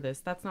D10 for this?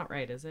 That's not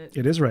right, is it?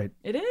 It is right.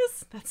 It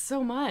is? That's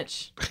so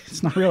much.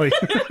 It's not really.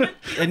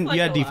 And like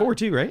you had D4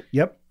 too, right?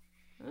 Yep.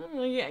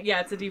 Yeah,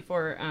 it's a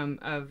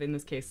D4 of, in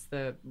this case,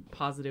 the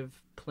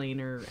positive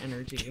planar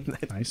energy.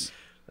 Nice.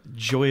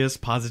 Joyous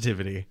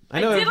positivity.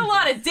 I did a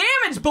lot of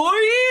damage,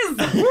 boys!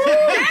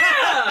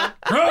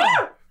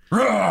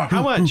 Yeah!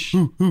 How much?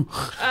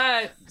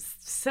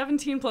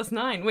 17 plus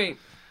 9. Wait.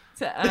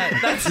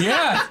 That's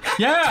Yeah.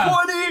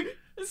 20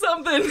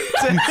 something.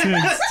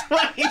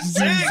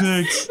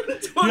 26.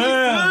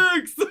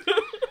 26.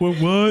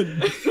 What?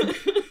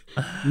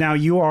 Now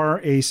you are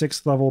a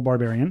 6th level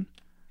barbarian.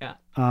 Yeah.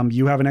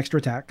 You have an extra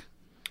attack.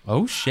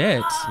 Oh,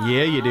 shit.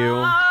 Yeah, you do.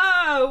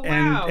 Oh,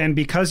 wow. And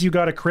because you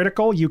got a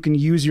critical, you can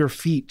use your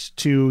feet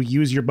to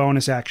use your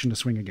bonus action to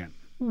swing again.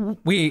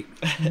 Wait,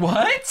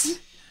 what?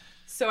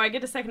 So I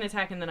get a second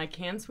attack and then I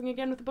can swing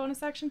again with the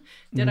bonus action?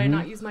 Did I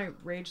not use my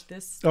rage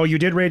this? Oh, you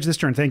did rage this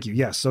turn. Thank you.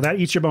 Yes. So that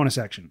eats your bonus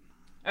action.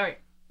 All right.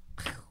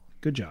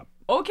 Good job.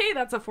 Okay,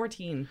 that's a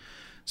 14.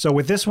 So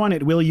with this one,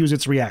 it will use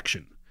its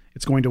reaction.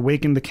 It's going to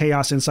awaken the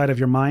chaos inside of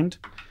your mind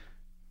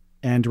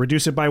and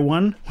reduce it by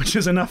 1, which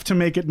is enough to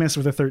make it miss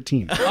with a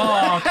 13.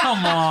 Oh,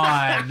 come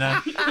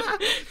on.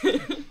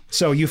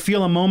 So you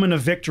feel a moment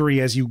of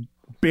victory as you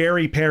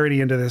bury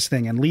Parody into this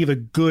thing and leave a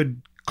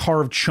good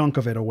carved chunk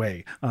of it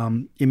away,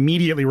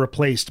 immediately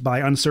replaced by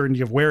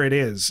uncertainty of where it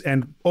is.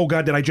 And, oh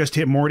God, did I just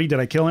hit Morty? Did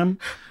I kill him?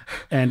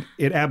 And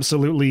it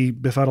absolutely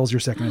befuddles your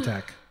second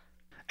attack.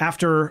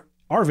 After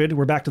Arvid,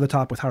 we're back to the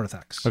top with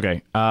Harathax.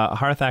 Okay.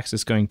 Harathax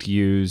is going to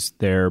use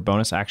their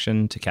bonus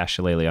action to cast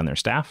Shillelagh on their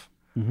staff,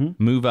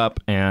 move up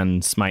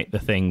and smite the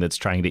thing that's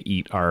trying to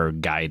eat our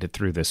guide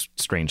through this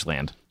strange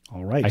land.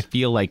 All right. I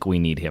feel like we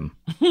need him.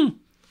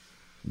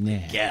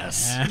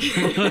 Yes.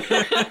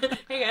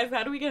 Hey guys,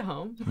 how do we get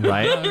home?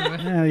 Right?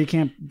 Yeah, you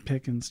can't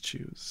pick and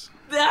choose.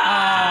 Right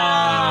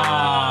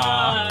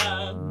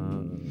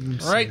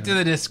to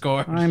the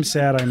Discord. I'm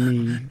sad I'm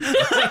me.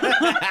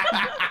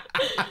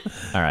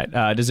 All right.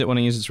 Does it want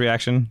to use its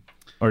reaction?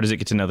 Or does it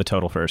get to know the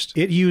total first?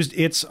 It used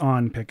its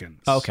on Pickens.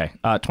 Okay.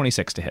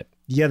 26 to hit.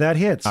 Yeah, that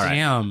hits. All right.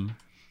 Damn.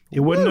 It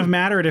wouldn't have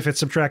mattered if it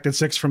subtracted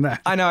 6 from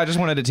that. I know. I just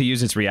wanted it to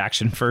use its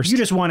reaction first. You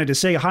just wanted to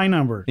say a high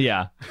number.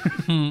 Yeah.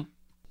 You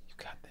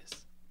got this.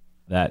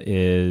 That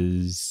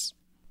is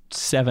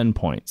 7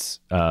 points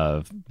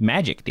of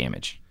magic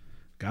damage.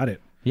 Got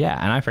it. Yeah,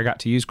 and I forgot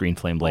to use Green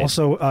Flame Blade.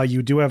 Also,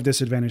 you do have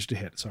disadvantage to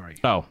hit. Sorry.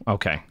 Oh,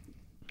 okay.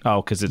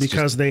 Oh,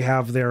 because they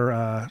have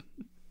their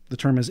the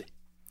term is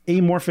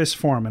amorphous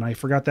form, and I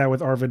forgot that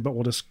with Arvid, but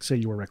we'll just say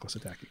you were reckless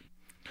attacking.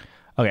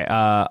 Okay,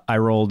 I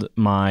rolled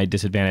my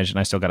disadvantage, and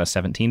I still got a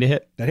 17 to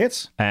hit. That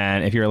hits.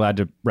 And if you're allowed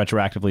to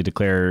retroactively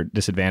declare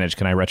disadvantage,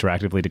 can I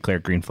retroactively declare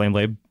Green Flame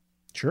Blade?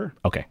 Sure.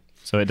 Okay,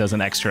 so it does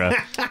an extra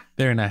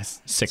Very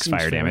nice. 6 Seems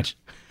fire fair. damage.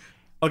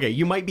 Okay,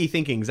 you might be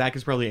thinking Zach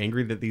is probably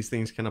angry that these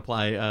things can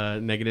apply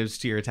negatives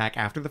to your attack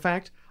after the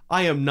fact.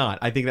 I am not.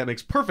 I think that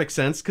makes perfect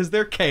sense because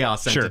they're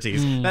chaos Sure.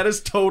 entities. That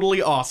is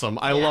totally awesome.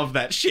 I love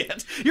that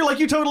shit. You're like,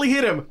 you totally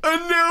hit him.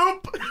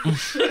 Nope.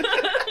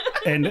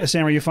 And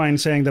Sam, are you fine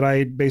saying that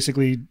I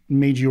basically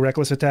made you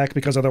reckless attack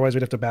because otherwise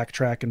we'd have to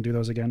backtrack and do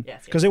those again?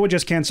 Yes. Because it would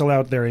just cancel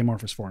out their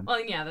amorphous form.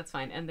 Well, yeah, that's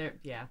fine. And they're,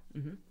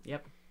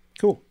 yep.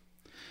 Cool.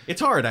 It's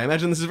hard. I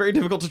imagine this is very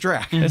difficult to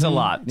track. It's a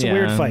lot. It's a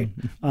weird fight.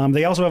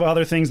 They also have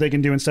other things they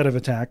can do instead of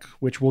attack,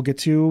 which we'll get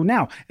to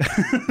now.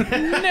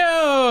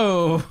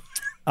 No.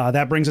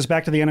 That brings us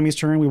back to the enemy's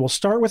turn. We will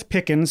start with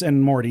Pickens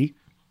and Morty.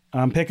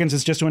 Pickens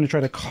is just going to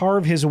try to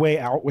carve his way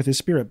out with his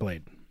spirit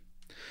blade.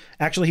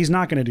 Actually, he's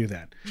not going to do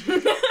that.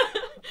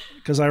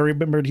 Because I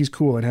remembered he's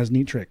cool and has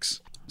neat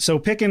tricks. So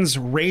Pickens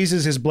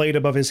raises his blade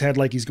above his head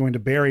like he's going to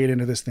bury it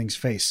into this thing's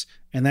face.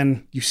 And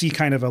then you see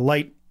kind of a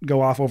light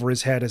go off over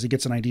his head as he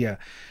gets an idea.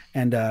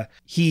 And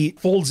he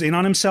folds in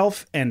on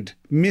himself and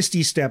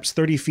misty steps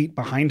 30 feet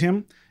behind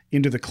him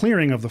into the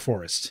clearing of the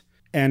forest.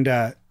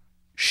 And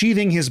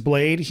sheathing his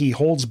blade, he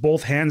holds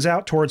both hands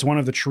out towards one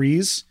of the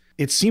trees.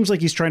 It seems like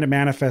he's trying to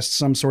manifest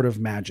some sort of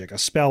magic. A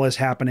spell is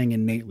happening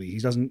innately. He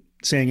doesn't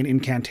saying an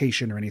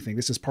incantation or anything.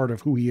 This is part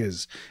of who he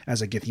is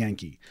as a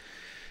Githyanki.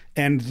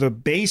 And the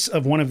base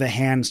of one of the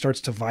hands starts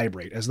to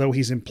vibrate, as though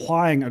he's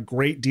implying a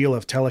great deal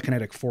of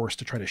telekinetic force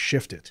to try to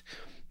shift it.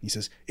 He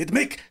says, "It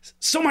makes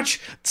so much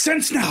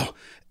sense now.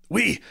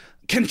 We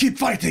can keep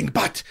fighting,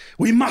 but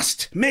we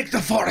must make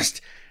the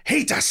forest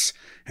hate us,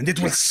 and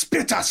it will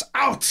spit us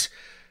out.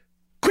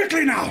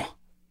 Quickly now!"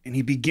 And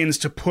he begins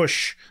to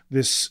push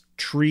this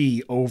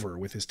tree over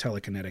with his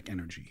telekinetic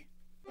energy.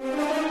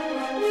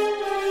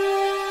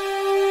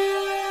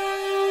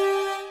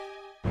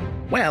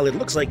 Well, it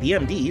looks like the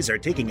MDs are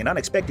taking an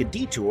unexpected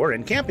detour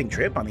and camping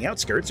trip on the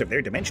outskirts of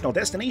their dimensional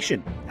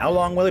destination. How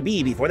long will it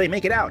be before they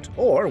make it out?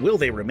 Or will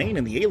they remain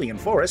in the alien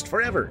forest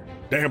forever?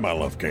 Damn, I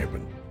love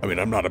camping. I mean,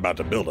 I'm not about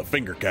to build a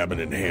finger cabin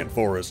in Hand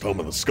Forest,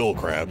 home of the skull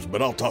crabs,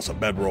 but I'll toss a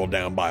bedroll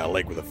down by a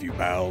lake with a few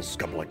pals, a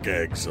couple of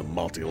kegs, some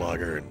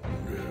multi-lager, and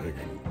I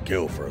can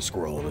kill for a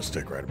squirrel and a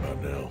stick right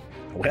about now.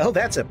 Well,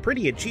 that's a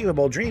pretty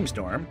achievable dream,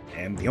 Storm,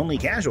 and the only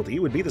casualty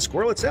would be the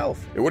squirrel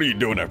itself. Hey, what are you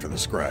doing after the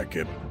scrag,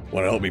 kid?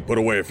 Want to help me put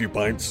away a few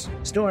pints?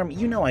 Storm,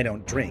 you know I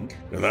don't drink.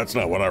 Now, that's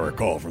not what I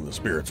recall from the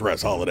Spirits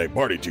Rest holiday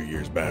party 2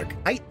 years back.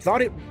 I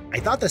thought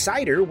the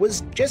cider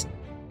was just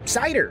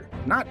cider,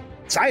 not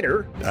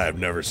cider. I've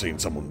never seen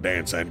someone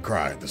dance and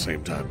cry at the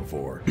same time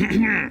before.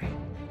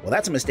 Well,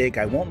 that's a mistake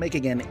I won't make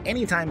again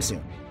anytime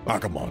soon. Oh,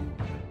 come on.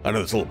 I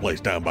know this little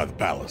place down by the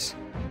palace.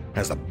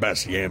 Has the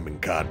best yam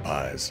and cod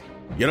pies.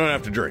 You don't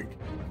have to drink.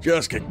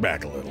 Just kick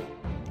back a little.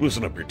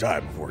 Loosen up your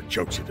tie before it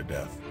chokes you to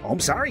death. Oh, I'm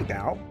sorry,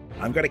 pal.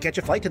 I'm going to catch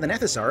a flight to the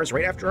Nethasars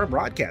right after our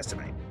broadcast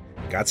tonight.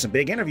 Got some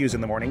big interviews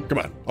in the morning. Come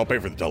on, I'll pay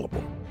for the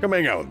teleport. Come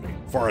hang out with me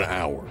for an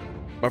hour.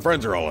 My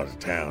friends are all out of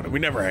town, and we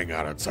never hang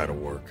out outside of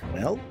work.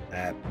 Well,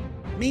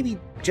 maybe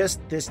just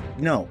this...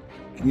 No,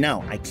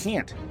 I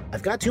can't.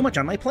 I've got too much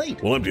on my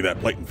plate. We'll empty that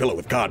plate and fill it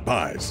with cod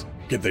pies.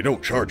 Kid, they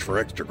don't charge for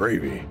extra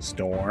gravy.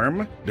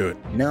 Storm? Do it.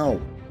 No.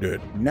 Do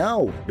it.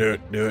 No. Do it.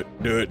 Do it.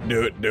 Do it.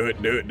 Do it. Do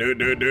it. Do it. Do it. Do it.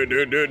 Do it. Do it.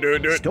 Do it. Do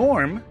it. Do it.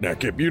 Storm? Now,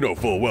 Kip, you know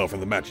full well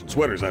from the matching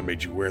sweaters I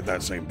made you wear at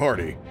that same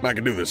party. I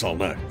can do this all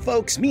night.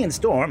 Folks, me and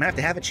Storm have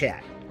to have a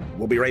chat.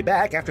 We'll be right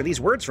back after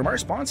these words from our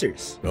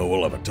sponsors. Oh,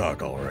 we'll have a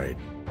talk, all right,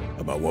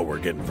 about what we're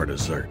getting for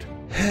dessert.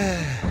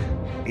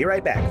 Be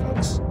right back,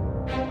 folks.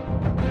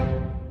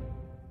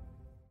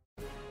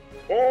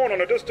 Born on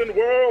a distant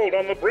world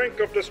on the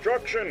brink of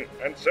destruction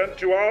and sent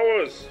to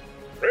ours.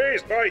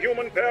 Raised by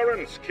human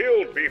parents,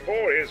 killed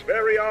before his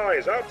very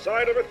eyes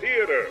outside of a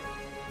theater.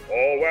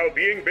 All while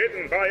being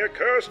bitten by a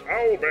cursed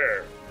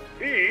owlbear.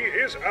 He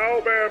is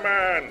Owlbear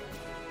Man.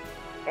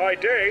 By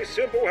day,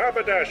 simple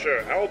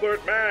haberdasher,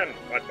 Albert Mann,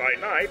 but by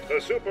night, the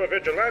super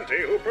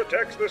vigilante who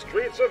protects the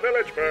streets of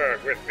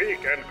Villageburg with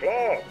beak and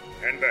claw,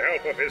 and the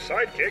help of his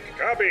sidekick,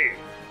 Cubby.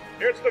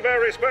 It's the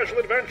very special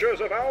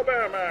adventures of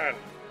Owlbear Man.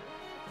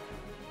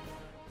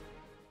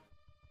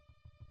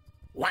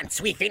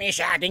 Once we finish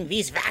adding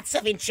these vats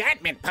of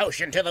enchantment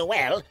potion to the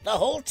well, the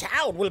whole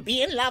town will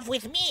be in love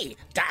with me,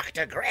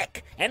 Dr.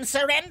 Grick, and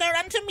surrender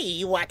unto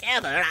me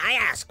whatever I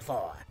ask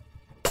for.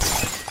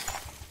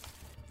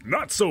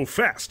 Not so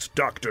fast,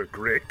 Dr.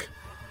 Grick.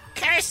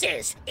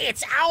 Curses!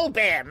 It's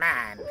Owlbear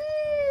Man!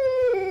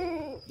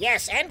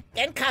 Yes, and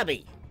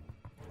Cubby.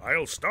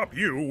 I'll stop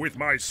you with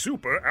my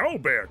super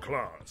owlbear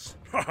claws.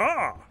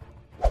 Ha-ha!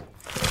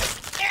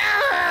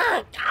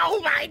 Oh,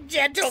 my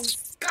gentle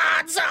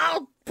gods,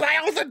 by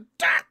all the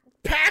dark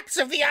paths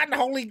of the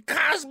unholy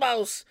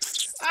cosmos!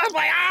 Oh,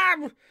 my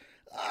arm!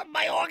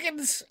 My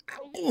organs!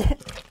 Oh,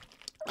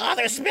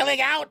 they're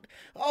spilling out!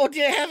 Oh,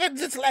 dear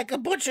heavens, it's like a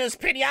butcher's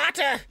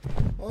pinata!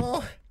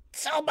 Oh,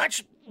 so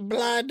much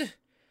blood.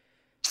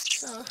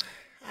 So,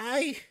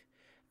 I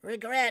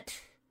regret.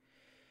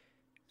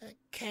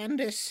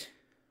 Candace.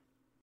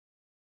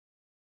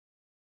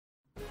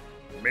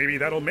 Maybe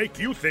that'll make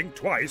you think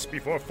twice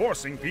before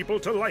forcing people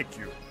to like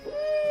you.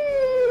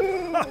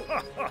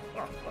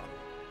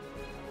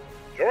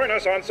 Join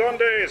us on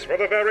Sundays for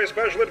the very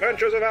special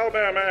adventures of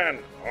Owlbear Man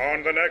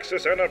on the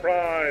Nexus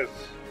Enterprise.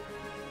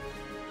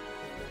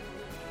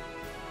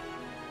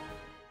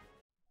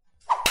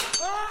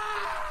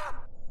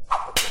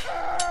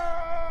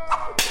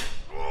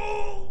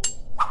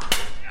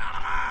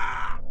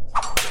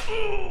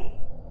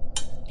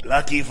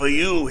 Lucky for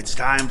you, it's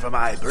time for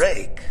my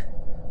break.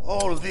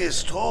 All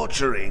this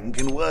torturing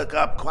can work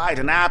up quite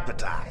an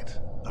appetite.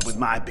 But with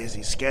my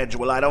busy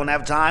schedule, I don't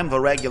have time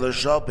for regular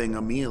shopping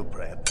or meal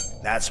prep.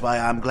 That's why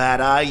I'm glad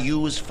I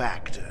use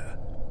Factor.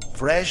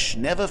 Fresh,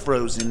 never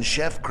frozen,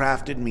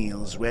 chef-crafted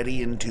meals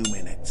ready in 2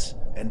 minutes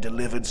and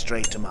delivered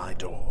straight to my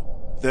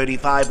door.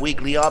 35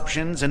 weekly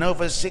options and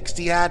over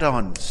 60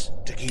 add-ons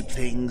to keep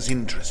things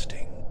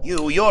interesting.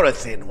 You're a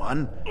thin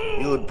one.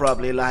 You'd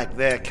probably like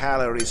their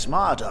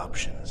calorie-smart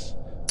options.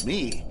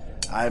 Me,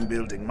 I'm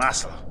building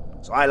muscle,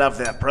 so I love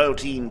their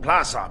protein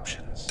plus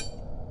options.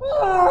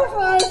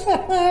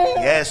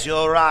 Yes,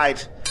 you're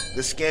right.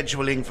 The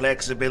scheduling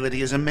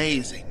flexibility is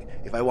amazing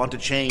if I want to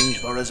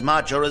change for as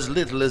much or as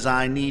little as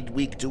I need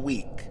week to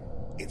week.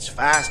 It's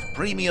fast,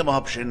 premium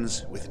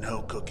options with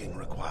no cooking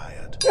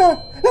required.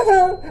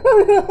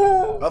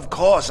 Of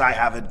course I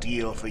have a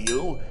deal for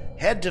you.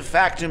 Head to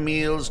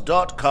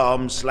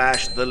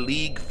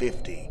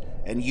factormeals.com/theleague50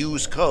 and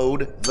use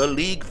code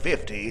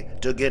THELEAGUE50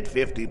 to get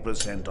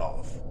 50%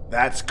 off.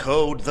 That's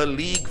code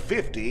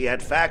THELEAGUE50 at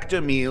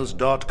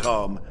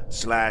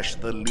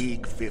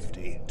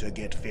factormeals.com/theleague50 to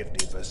get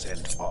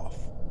 50% off.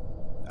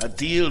 A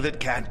deal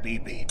that can't be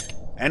beat.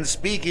 And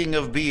speaking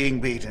of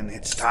being beaten,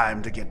 it's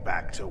time to get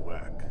back to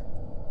work.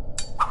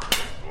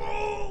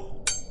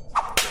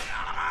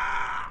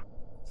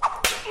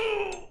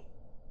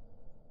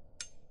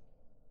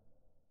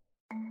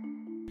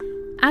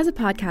 As a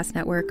podcast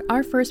network,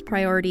 our first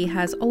priority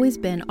has always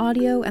been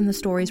audio and the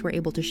stories we're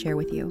able to share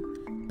with you.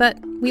 But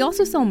we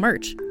also sell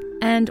merch,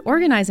 and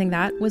organizing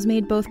that was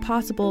made both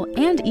possible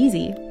and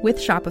easy with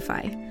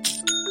Shopify.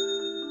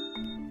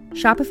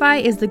 Shopify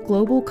is the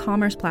global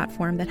commerce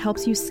platform that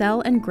helps you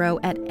sell and grow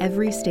at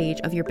every stage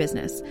of your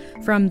business,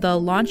 from the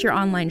launch your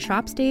online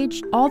shop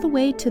stage all the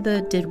way to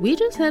the did we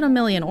just hit 1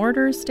 million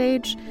orders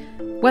stage.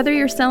 Whether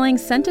you're selling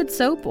scented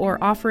soap or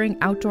offering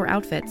outdoor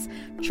outfits,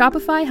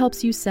 Shopify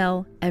helps you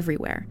sell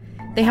everywhere.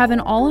 They have an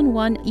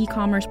all-in-one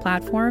e-commerce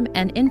platform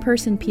and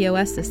in-person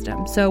POS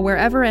system, so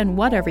wherever and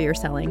whatever you're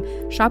selling,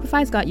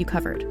 Shopify's got you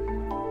covered.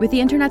 With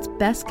the internet's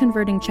best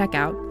converting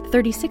checkout,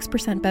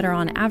 36% better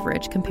on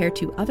average compared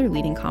to other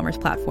leading commerce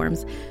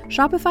platforms,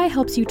 Shopify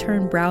helps you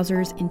turn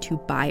browsers into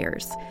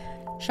buyers.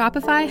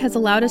 Shopify has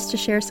allowed us to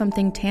share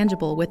something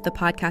tangible with the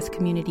podcast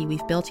community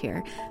we've built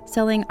here,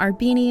 selling our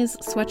beanies,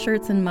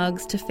 sweatshirts, and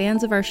mugs to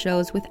fans of our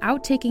shows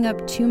without taking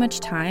up too much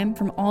time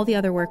from all the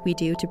other work we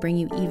do to bring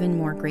you even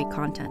more great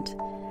content.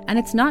 And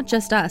it's not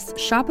just us.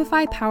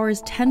 Shopify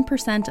powers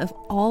 10% of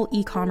all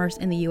e-commerce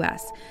in the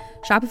US.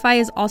 Shopify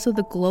is also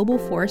the global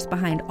force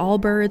behind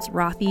Allbirds,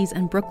 Rothy's,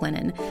 and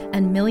Brooklinen,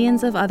 and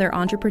millions of other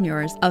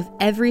entrepreneurs of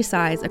every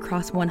size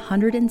across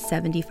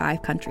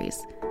 175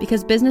 countries.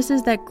 Because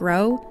businesses that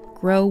grow,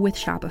 grow with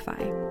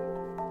Shopify.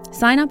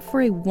 Sign up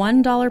for a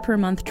 $1 per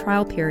month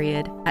trial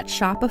period at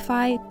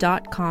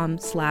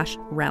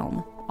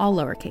shopify.com/realm, all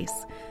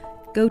lowercase.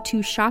 Go to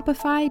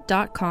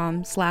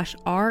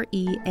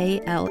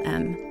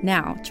shopify.com/REALM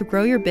now to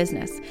grow your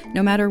business,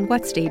 no matter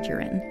what stage you're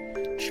in.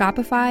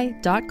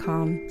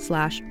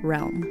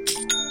 Shopify.com/realm.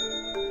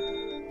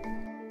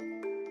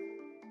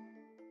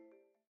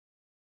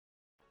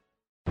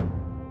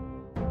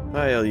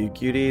 Hi, all you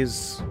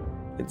cuties.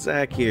 It's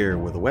Zach here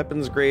with a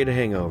weapons-grade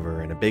hangover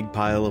and a big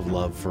pile of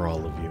love for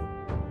all of you.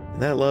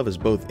 And that love is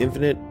both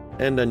infinite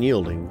and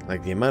unyielding,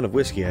 like the amount of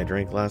whiskey I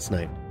drank last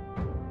night.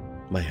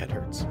 My head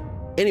hurts.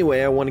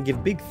 Anyway, I want to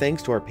give big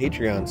thanks to our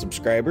Patreon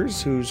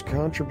subscribers whose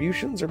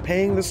contributions are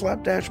paying the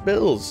slapdash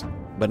bills,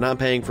 but not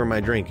paying for my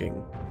drinking.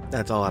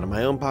 That's all out of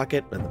my own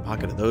pocket and the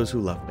pocket of those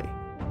who love me.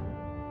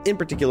 In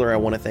particular, I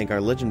want to thank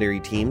our legendary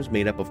teams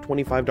made up of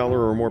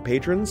 $25 or more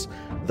patrons.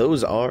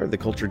 Those are the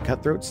Cultured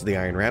Cutthroats, the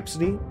Iron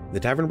Rhapsody, the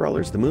Tavern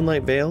Brawlers, the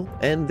Moonlight Veil,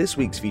 and this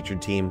week's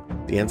featured team,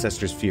 the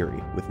Ancestors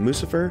Fury, with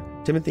Mucifer,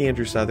 Timothy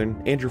Andrew Southern,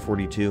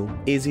 Andrew42,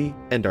 Izzy,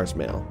 and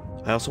Darsmail.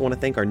 I also want to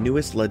thank our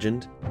newest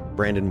legend,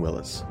 Brandon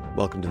Willis.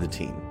 Welcome to the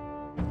team.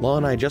 Law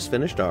and I just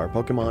finished our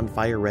Pokemon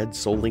Fire Red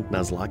Soul Link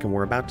Nuzlocke, and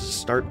we're about to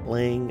start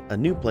playing a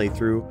new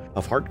playthrough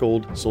of Heart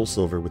Gold, Soul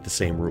Silver with the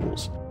same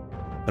rules.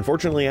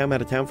 Unfortunately, I'm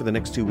out of town for the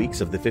next 2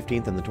 weeks of the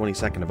 15th and the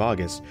 22nd of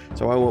August,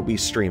 so I won't be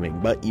streaming,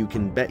 but you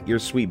can bet your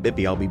sweet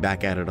Bippy I'll be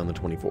back at it on the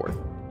 24th.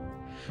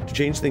 To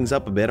change things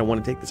up a bit, I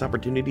want to take this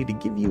opportunity to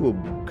give you a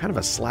kind of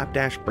a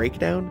slapdash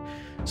breakdown.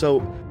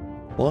 So,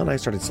 Law and I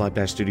started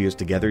Slapdash Studios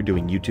together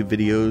doing YouTube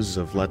videos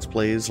of Let's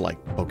Plays like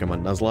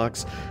Pokemon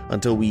Nuzlocks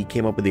until we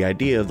came up with the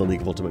idea of the League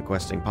of Ultimate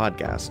Questing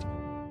podcast.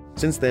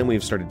 Since then,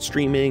 we've started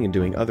streaming and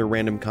doing other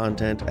random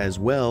content, as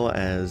well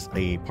as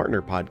a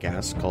partner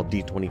podcast called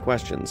D20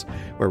 Questions,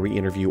 where we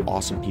interview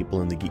awesome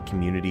people in the geek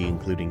community,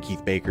 including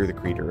Keith Baker, the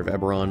creator of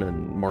Eberron,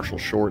 and Marshall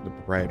Short, the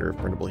proprietor of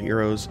Printable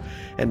Heroes,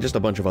 and just a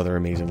bunch of other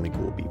amazingly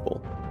cool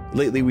people.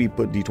 Lately, we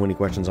put D20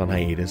 Questions on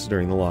hiatus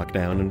during the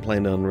lockdown and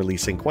plan on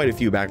releasing quite a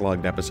few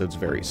backlogged episodes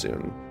very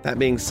soon. That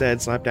being said,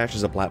 Slapdash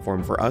is a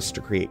platform for us to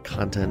create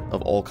content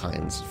of all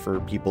kinds for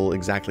people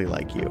exactly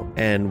like you.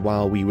 And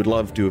while we would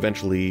love to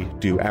eventually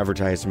do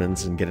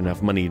advertisements and get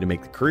enough money to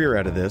make the career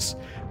out of this,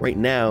 right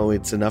now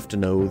it's enough to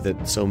know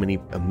that so many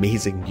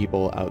amazing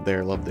people out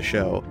there love the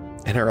show,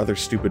 and our other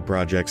stupid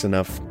projects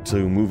enough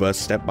to move us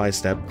step by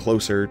step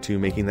closer to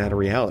making that a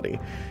reality.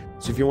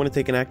 So if you want to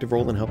take an active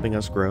role in helping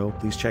us grow,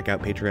 please check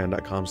out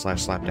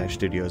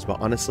patreon.com/slapdashstudios. But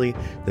honestly,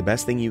 the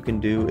best thing you can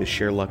do is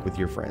share luck with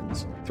your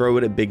friends. Throw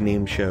it at big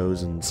name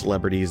shows and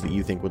celebrities that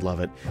you think would love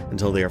it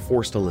until they are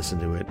forced to listen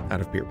to it out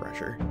of peer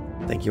pressure.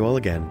 Thank you all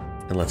again,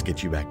 and let's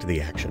get you back to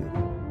the action.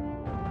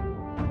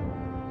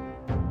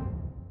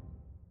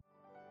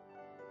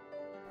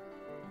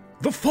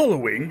 The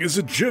following is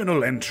a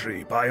journal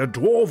entry by a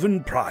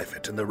dwarven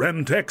private in the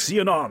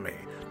Remtexian army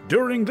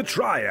during the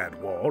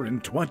Triad War in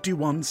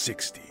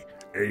 2160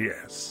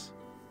 AS.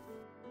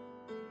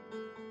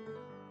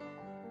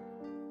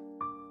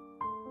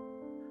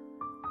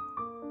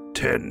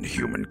 "10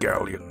 human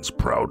galleons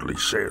proudly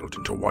sailed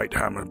into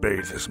Whitehammer Bay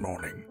this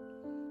morning,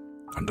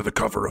 under the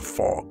cover of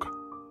fog.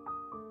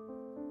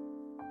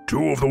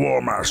 2 of the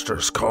War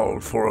Masters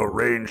called for a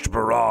ranged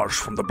barrage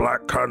from the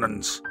Black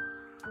Cannons,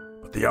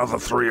 but the other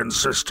 3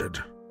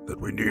 insisted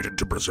that we needed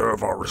to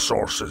preserve our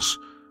resources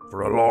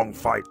for a long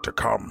fight to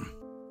come.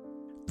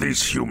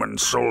 These human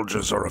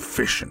soldiers are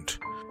efficient,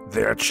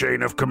 their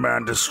chain of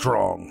command is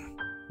strong,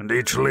 and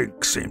each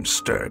link seems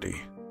sturdy.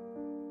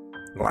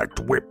 Like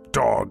whipped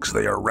dogs,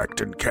 they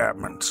erect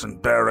encampments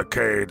and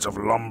barricades of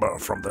lumber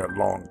from their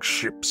long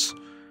ships,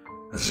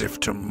 as if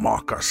to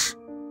mock us.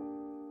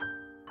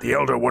 The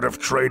Elder would have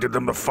traded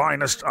them the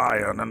finest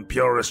iron and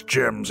purest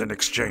gems in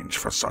exchange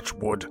for such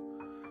wood,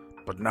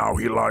 but now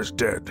he lies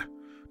dead,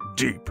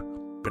 deep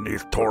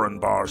beneath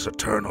Torenbar's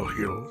eternal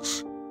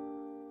hills.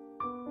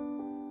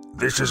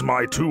 This is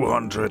my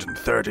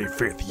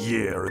 235th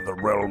year in the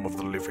realm of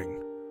the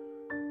living.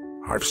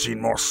 I've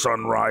seen more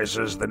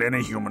sunrises than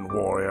any human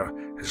warrior,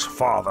 his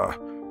father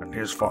and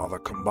his father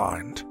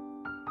combined.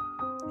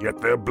 Yet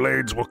their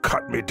blades will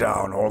cut me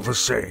down all the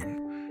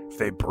same if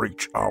they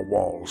breach our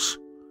walls.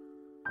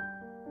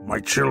 My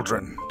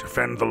children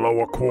defend the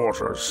lower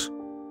quarters,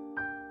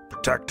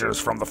 protectors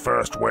from the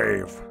first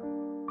wave,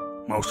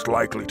 most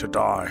likely to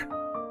die.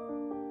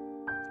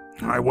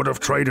 I would have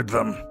traded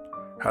them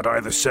had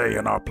I the say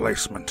in our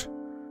placement.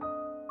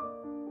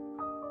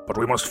 But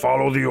we must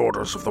follow the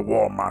orders of the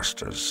War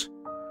Masters.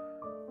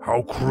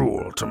 How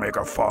cruel to make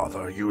a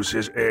father use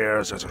his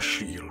heirs as a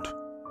shield.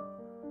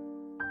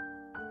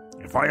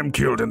 If I am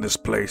killed in this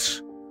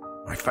place,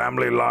 my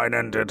family line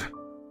ended,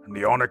 and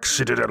the Onyx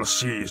Citadel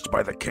seized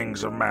by the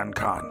kings of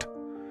mankind,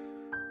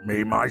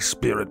 May my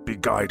spirit be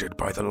guided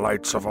by the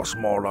lights of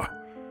Osmora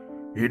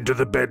into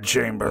the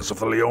bedchambers of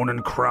the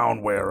Leonin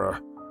crown wearer.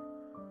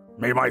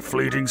 May my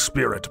fleeting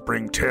spirit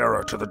bring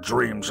terror to the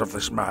dreams of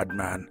this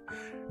madman,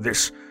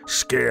 this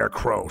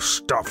scarecrow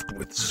stuffed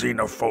with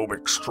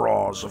xenophobic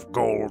straws of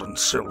gold and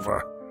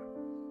silver.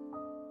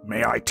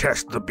 May I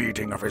test the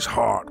beating of his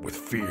heart with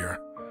fear,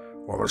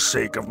 for the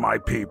sake of my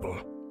people,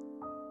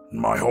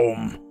 my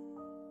home.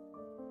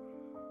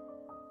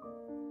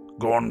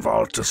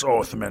 Gornvaltus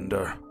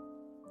Orthmender,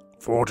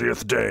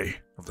 40th day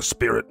of the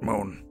Spirit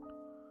Moon,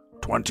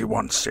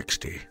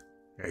 2160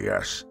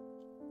 AS.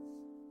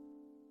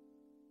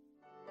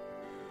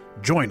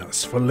 Join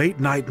us for Late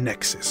Night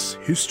Nexus,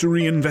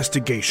 history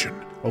investigation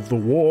of the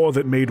war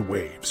that made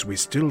waves we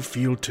still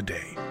feel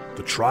today,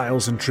 the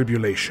trials and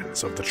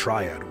tribulations of the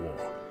Triad War.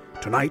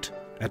 Tonight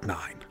at 9.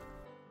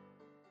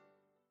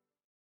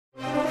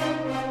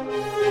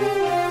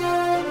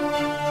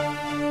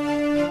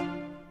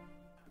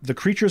 The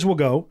creatures will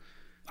go.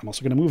 I'm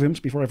also going to move him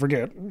before I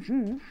forget.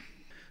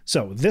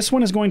 So this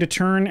one is going to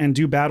turn and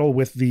do battle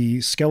with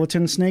the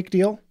skeleton snake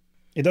deal.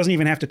 It doesn't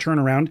even have to turn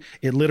around.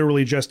 It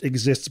literally just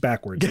exists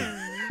backwards.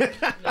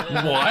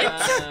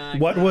 What?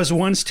 What was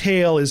once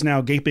tail is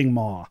now gaping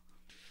maw.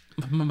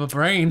 My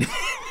brain.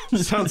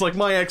 Sounds like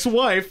my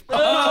ex-wife. Life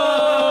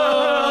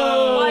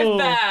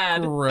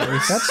bad.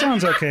 Gross. That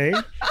sounds okay.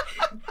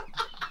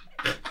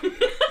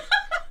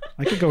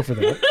 I could go for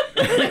that.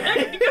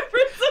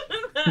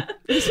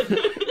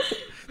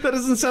 That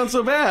doesn't sound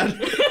so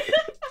bad.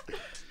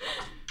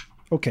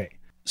 Okay.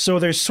 So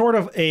there's sort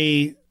of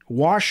a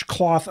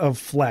washcloth of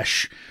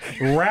flesh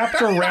wrapped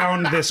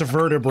around this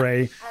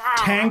vertebrae,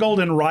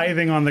 tangled and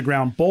writhing on the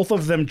ground, both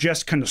of them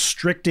just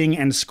constricting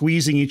and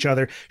squeezing each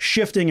other,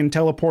 shifting and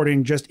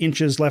teleporting just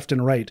inches left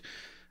and right.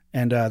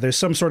 And there's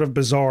some sort of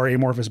bizarre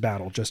amorphous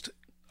battle just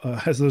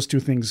as those two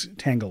things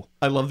tangle.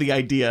 I love the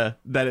idea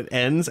that it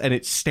ends and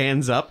it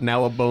stands up,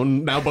 now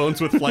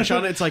bones with flesh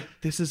on it. It's like,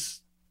 this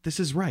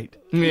is right.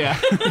 Yeah.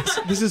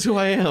 This is who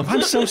I am.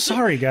 I'm so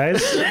sorry, guys.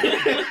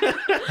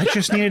 I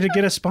just needed to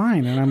get a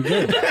spine and I'm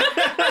good.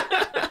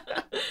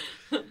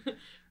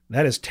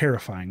 That is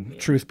terrifying,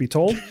 truth be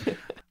told.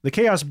 The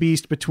Chaos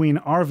Beast between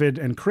Arvid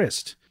and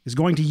Christ is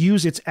going to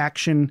use its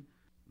action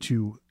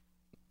to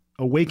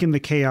awaken the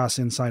chaos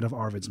inside of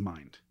Arvid's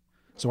mind.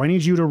 So I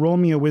need you to roll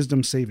me a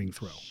wisdom saving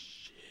throw.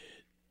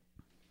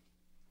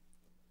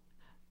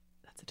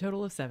 That's a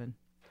total of 7.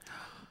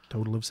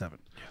 Total of 7.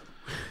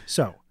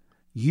 So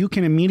you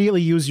can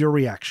immediately use your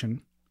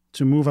reaction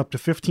to move up to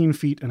 15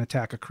 feet and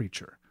attack a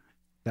creature.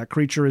 That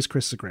creature is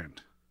Chris Sigrand.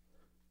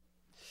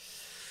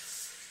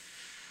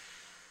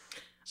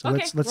 So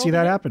Okay, let's see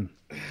roll that it. happen.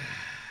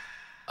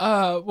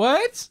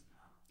 What?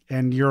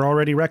 And you're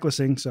already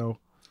recklessing, so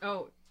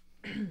Oh,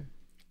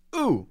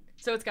 Ooh.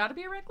 so it's got to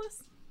be a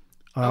reckless?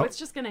 uh, It's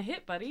just going to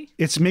hit, buddy.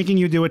 it's making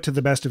you do it to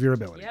the best of your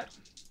ability. Yep.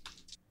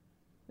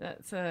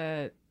 That's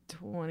a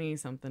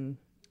 20-something,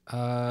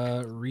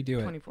 Redo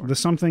it. 24. The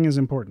something is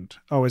important.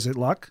 Oh, is it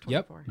luck?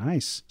 Yep. 24.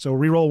 Nice. So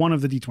reroll one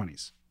of the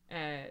d20s.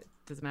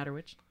 Does it matter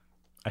which?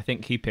 I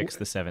think he picks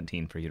the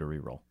 17 for you to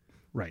reroll.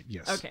 Right,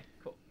 yes. Okay,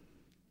 cool.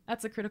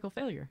 That's a critical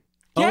failure.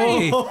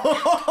 Yay!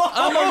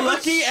 I'm a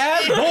lucky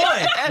ass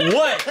boy.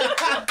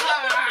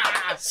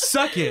 What?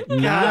 Suck it.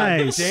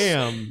 Nice.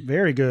 Damn.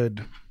 Very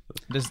good.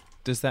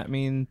 Does that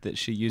mean that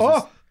she uses...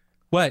 Oh,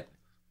 What?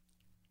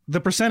 the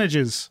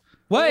percentages.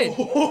 What?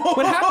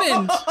 What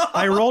happened?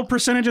 I rolled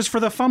percentages for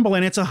the fumble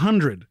and it's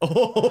 100. Is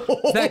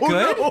that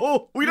good?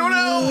 Oh, we don't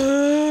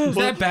know. Is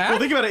that bad? Well,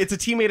 think about it. It's a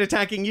teammate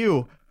attacking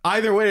you.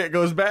 Either way, it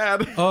goes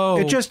bad. Oh,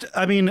 It just,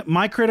 I mean,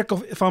 my critical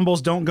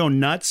fumbles don't go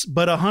nuts,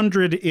 but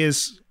 100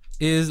 is...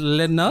 is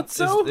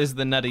Lenuzzo? Is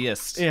the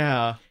nuttiest.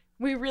 Yeah.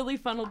 We really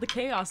funneled the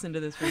chaos into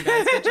this room,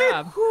 guys. Good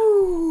job.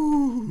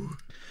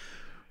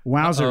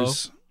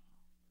 Wowzers.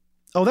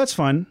 Oh, that's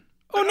fun.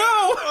 Oh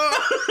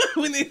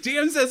no! When the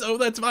GM says, "Oh,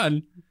 that's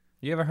fun."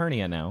 You have a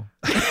hernia now.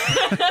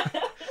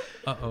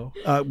 Uh-oh.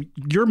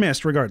 You're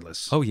missed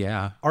regardless. Oh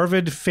yeah.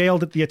 Arvid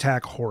failed at the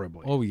attack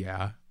horribly. Oh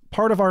yeah.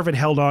 Part of Arvid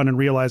held on and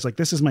realized, like,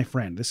 this is my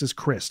friend. This is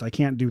Christ. I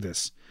can't do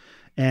this.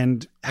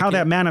 And how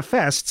that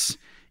manifests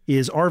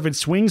is Arvid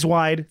swings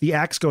wide, the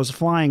axe goes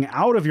flying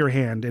out of your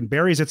hand and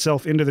buries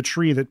itself into the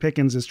tree that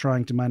Pickens is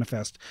trying to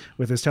manifest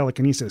with his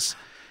telekinesis.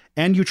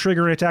 And you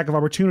trigger an attack of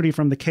opportunity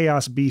from the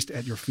Chaos Beast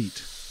at your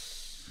feet.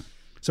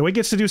 So it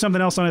gets to do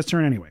something else on its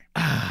turn anyway.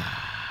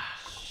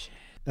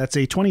 That's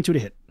a 22 to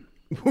hit.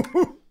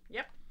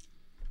 Yep.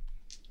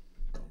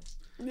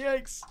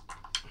 Yikes.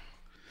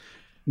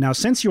 Now,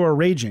 since you are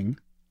raging,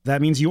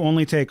 that means you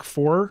only take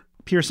 4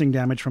 piercing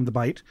damage from the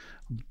bite,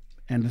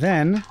 and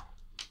then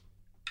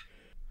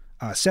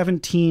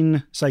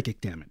 17 psychic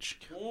damage.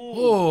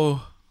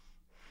 Oh.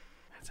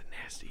 That's a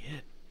nasty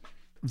hit.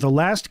 The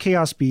last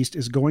Chaos Beast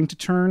is going to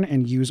turn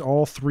and use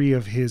all 3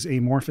 of his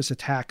amorphous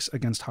attacks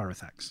against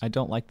Harathax. I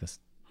don't like this.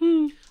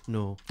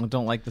 No. I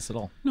don't like this at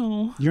all.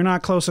 No. You're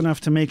not close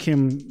enough to make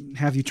him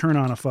have you turn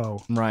on a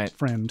foe. Right.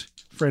 Friend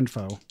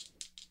foe.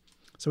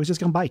 So he's just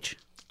going to bite you.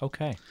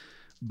 Okay.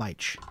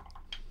 Bite you.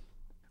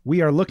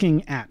 We are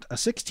looking at a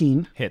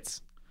 16,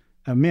 Hits.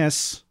 a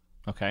miss,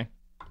 Okay.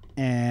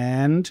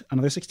 and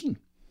another 16.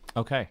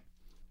 Okay.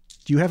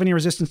 Do you have any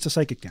resistance to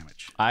psychic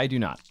damage? I do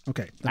not.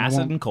 Okay. then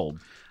Acid and cold.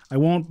 I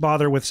won't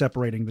bother with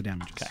separating the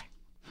damages.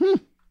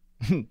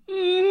 Okay.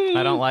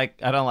 I don't like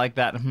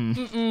that.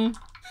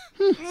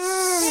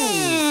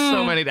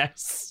 So many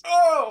dice.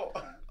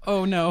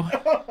 Oh no.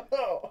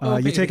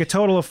 You take a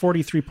total of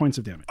 43 points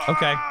of damage.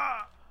 Okay.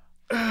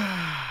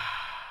 Are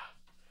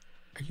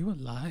you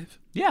alive?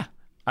 Yeah.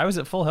 I was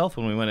at full health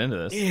when we went into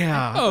this.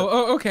 Yeah.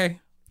 Oh, okay.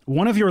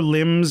 One of your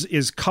limbs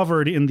is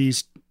covered in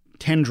these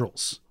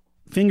tendrils.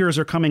 Fingers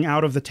are coming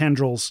out of the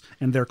tendrils,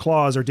 and their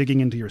claws are digging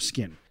into your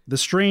skin. The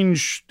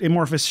strange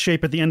amorphous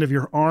shape at the end of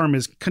your arm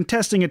is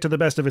contesting it to the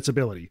best of its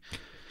ability.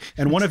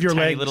 And one of your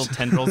Tiny legs... little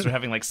tendrils are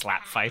having like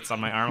slap fights on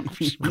my arm.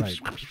 Right.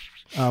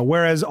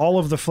 Whereas all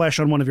of the flesh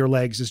on one of your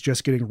legs is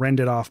just getting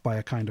rended off by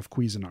a kind of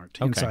Cuisinart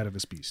inside of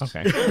this beast.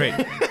 Okay, great.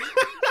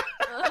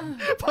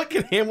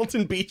 Fucking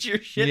Hamilton beat your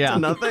shit Yeah. to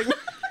nothing.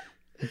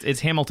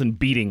 It's Hamilton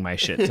beating my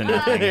shit to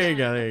nothing. There you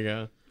go. There you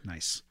go.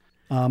 Nice.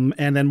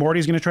 And then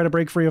Morty's going to try to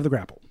break free of the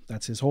grapple.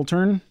 That's his whole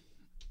turn,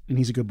 and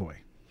he's a good boy.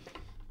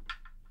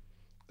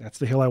 That's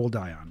the hill I will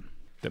die on.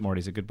 That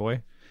Morty's a good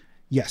boy?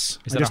 Yes.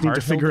 Is I that just a need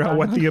hard to hill figure to out die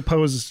what on? the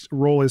opposed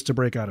roll is to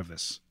break out of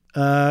this.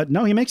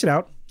 No, he makes it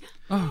out.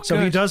 Oh, So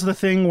he does the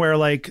thing where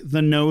like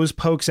the nose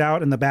pokes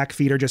out and the back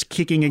feet are just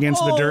kicking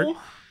against the dirt,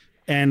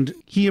 and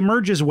he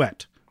emerges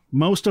wet.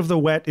 Most of the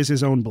wet is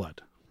his own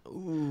blood,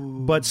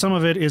 but some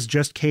of it is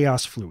just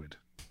chaos fluid.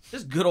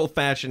 Just good old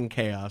fashioned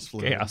chaos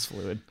fluid. Chaos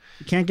fluid.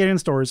 You can't get in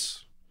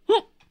stores.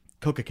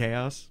 Coca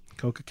chaos.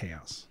 Coca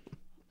Chaos.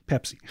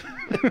 Pepsi.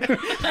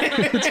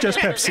 It's just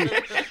Pepsi.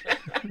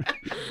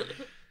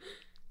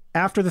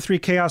 After the 3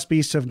 chaos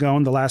beasts have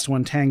gone, the last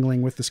one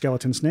tangling with the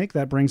skeleton snake,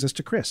 that brings us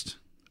to Christ.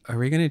 Are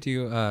we gonna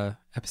do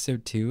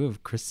episode 2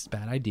 of Chris's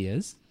Bad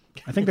Ideas?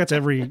 I think that's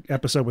every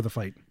episode with a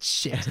fight.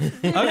 Shit.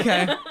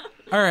 Okay.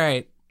 All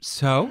right.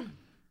 So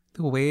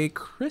the way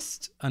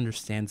Chris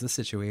understands the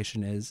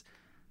situation is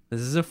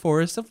this is a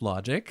forest of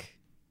logic.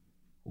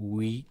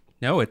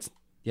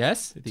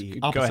 Yes?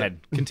 Go ahead.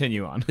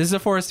 Continue on. This is a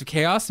forest of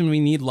chaos and we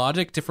need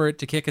logic for it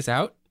to kick us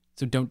out.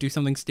 So don't do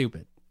something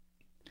stupid.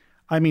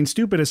 I mean,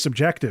 stupid is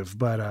subjective,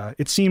 but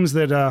it seems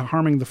that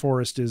harming the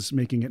forest is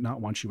making it not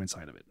want you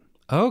inside of it.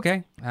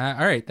 Okay. All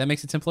right. That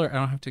makes it simpler. I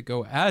don't have to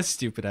go as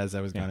stupid as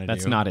I was going to do.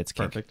 That's not its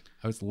kick. Perfect.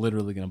 I was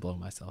literally going to blow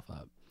myself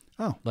up.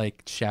 Oh.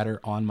 Like shatter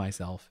on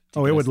myself.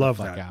 Oh, it would love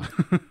that.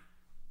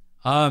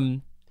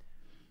 Out.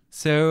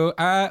 So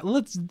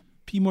let's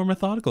be more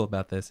methodical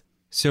about this.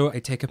 So I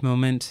take a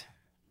moment,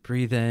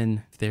 breathe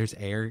in. If there's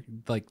air,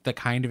 like the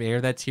kind of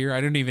air that's here.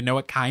 I don't even know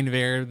what kind of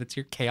air that's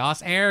here.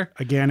 Chaos air.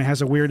 Again, it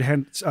has a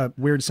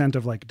weird scent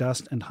of like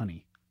dust and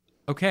honey.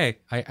 Okay,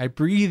 I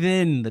breathe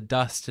in the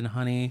dust and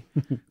honey,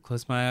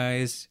 close my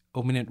eyes,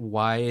 open it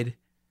wide,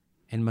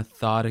 and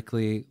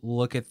methodically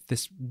look at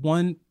this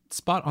one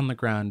spot on the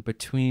ground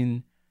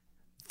between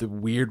the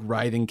weird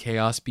writhing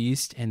chaos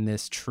beast and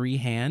this tree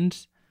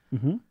hand.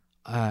 Mm-hmm.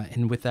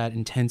 And with that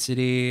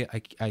intensity,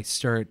 I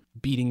start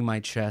beating my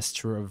chest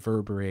to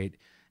reverberate,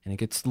 and it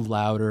gets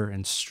louder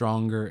and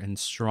stronger and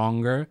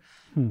stronger.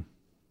 And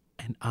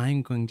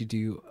I'm going to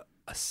do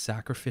a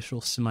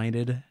sacrificial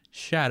smited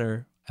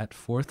shatter at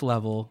 4th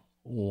level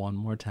one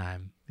more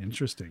time.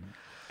 Interesting.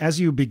 As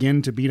you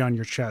begin to beat on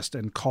your chest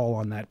and call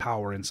on that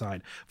power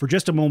inside, for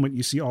just a moment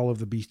you see all of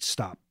the beasts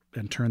stop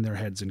and turn their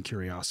heads in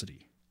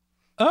curiosity.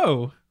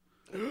 Oh.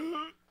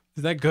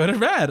 Is that good or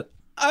bad?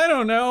 I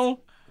don't know.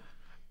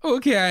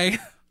 Okay.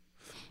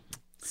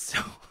 So.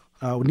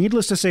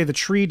 Needless to say, the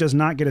tree does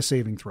not get a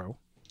saving throw.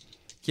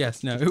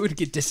 Yes, no, it would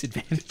get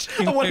disadvantaged.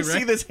 I want to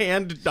see this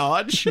hand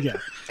dodge. Yeah.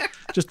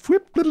 Just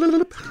whip.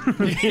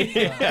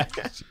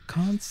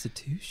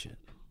 Constitution.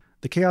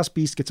 The Chaos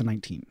Beast gets a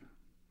 19.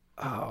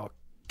 Oh,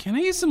 can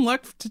I use some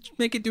luck to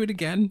make it do it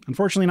again?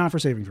 Unfortunately, not for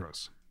saving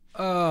throws.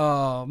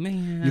 Oh,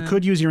 man. You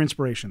could use your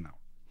inspiration, though.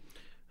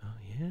 Oh,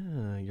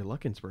 yeah. Your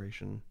luck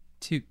inspiration.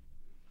 To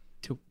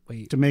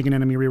wait. To make an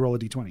enemy reroll a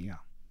d20, yeah.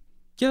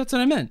 Yeah, that's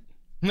what I meant.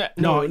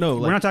 No,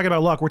 we're not talking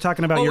about luck. We're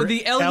talking about your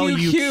the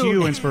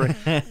LUQ inspiration.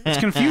 It's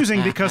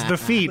confusing because the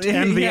feet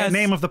and the Yes,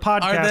 name of the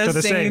podcast are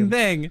the same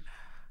thing.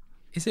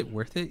 Is it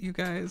worth it, you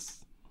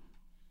guys?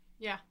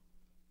 Yeah.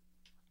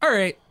 All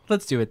right,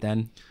 let's do it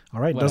then. All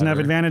right, doesn't have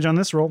Whatever. advantage on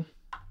this roll.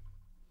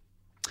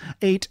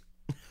 8.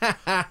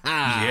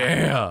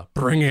 Yeah,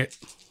 bring it.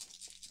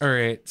 All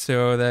right,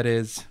 so that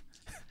is...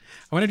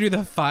 I want to do the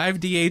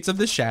 5d8s of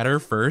the shatter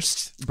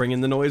first. Bring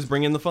in the noise,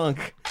 bring in the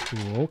funk.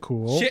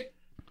 Cool. Shit.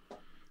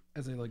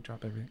 As I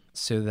drop everything.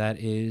 So that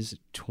is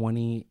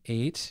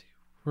 28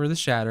 for the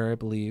shatter, I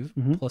believe,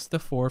 plus the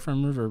 4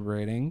 from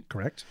reverberating.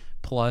 Correct.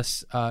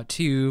 Plus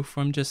 2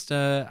 from just,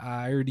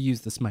 I already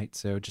used the smite,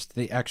 so just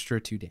the extra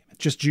 2 damage.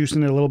 Just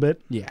juicing it a little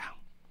bit. Yeah.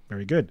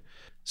 Very good.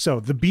 So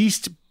the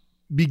beast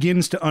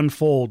begins to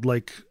unfold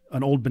like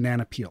an old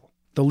banana peel.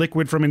 The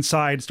liquid from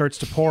inside starts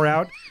to pour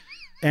out,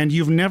 and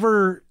you've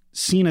never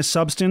seen a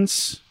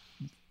substance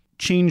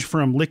change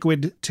from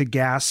liquid to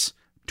gas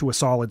to a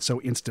solid so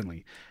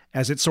instantly.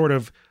 as it sort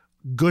of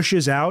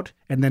gushes out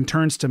and then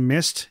turns to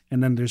mist,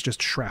 and then there's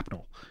just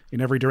shrapnel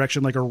in every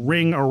direction, like a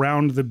ring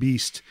around the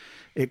beast.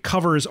 It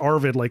covers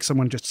Arvid like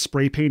someone just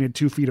spray painted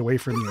 2 feet away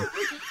from you.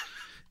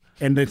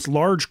 And its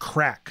large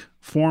crack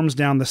forms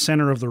down the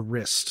center of the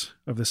wrist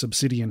of this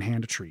obsidian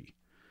hand tree.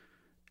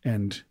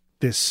 And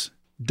this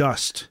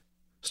dust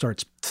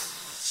starts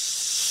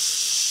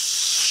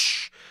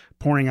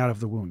pouring out of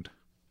the wound.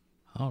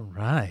 All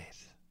right.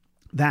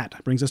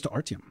 That brings us to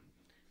Artyom.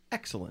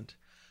 Excellent.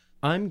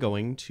 I'm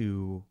going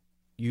to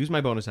use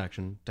my bonus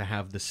action to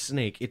have the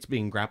snake. It's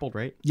being grappled,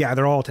 right? Yeah,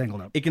 they're all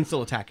tangled up. It can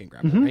still attack and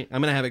grapple, right?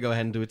 I'm going to have it go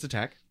ahead and do its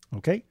attack.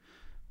 Okay.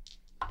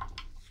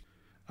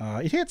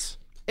 It hits.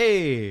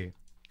 Hey!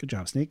 Good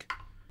job, Snake.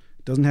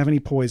 Doesn't have any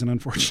poison,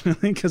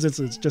 unfortunately, because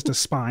it's just a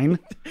spine.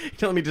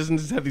 Telling me it doesn't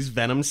just have these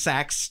venom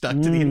sacs stuck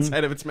to the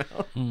inside of its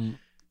mouth.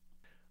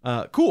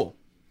 Cool.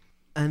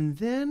 And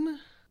then...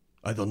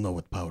 I don't know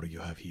what power you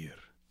have here,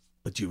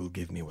 but you will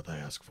give me what I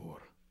ask for.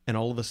 And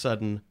all of a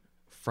sudden,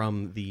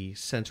 from the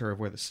center of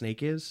where the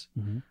snake is,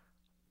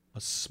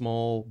 a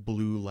small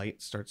blue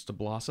light starts to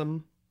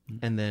blossom.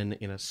 And then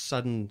in a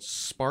sudden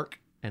spark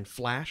and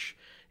flash,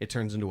 it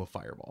turns into a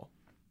fireball.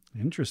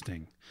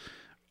 Interesting.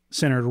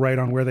 Centered right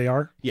on where they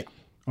are? Yeah.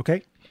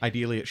 Okay.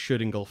 Ideally, it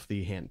should engulf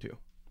the hand too.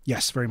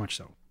 Yes, very much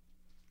so.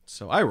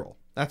 So I roll.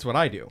 That's what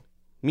I do.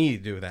 Me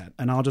do that.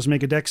 And I'll just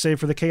make a dex save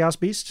for the Chaos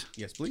Beast.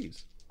 Yes,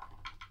 please.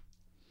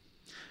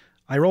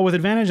 I roll with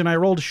advantage, and I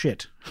rolled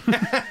shit.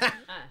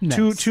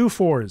 Nice. Two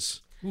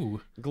fours.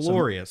 Ooh.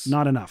 Glorious. So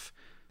not enough.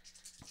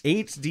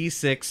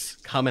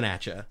 8d6 coming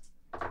at you.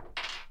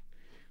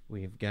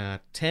 We've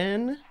got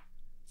 10.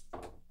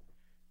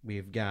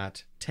 We've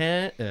got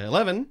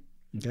 11.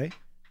 Okay.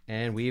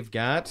 And we've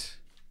got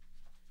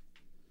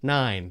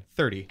 9.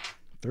 30.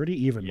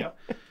 30 even. Yep.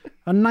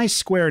 A nice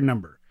square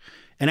number.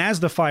 And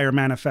as the fire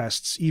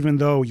manifests, even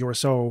though you're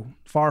so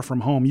far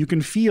from home, you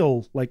can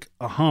feel like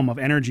a hum of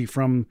energy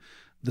from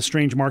the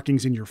strange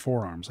markings in your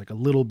forearms. Like a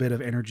little bit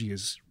of energy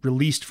is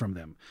released from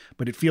them,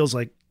 but it feels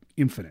like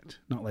infinite,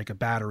 not like a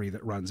battery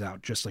that runs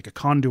out, just like a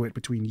conduit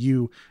between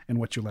you and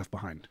what you left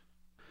behind.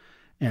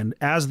 And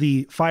as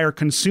the fire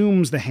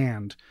consumes the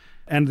hand,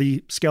 and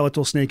the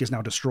skeletal snake is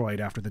now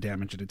destroyed after the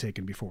damage it had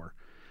taken before,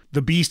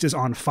 the beast is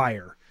on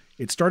fire.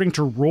 It's starting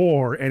to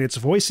roar, and its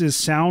voices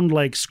sound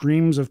like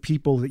screams of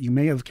people that you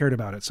may have cared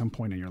about at some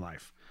point in your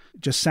life.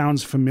 It just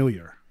sounds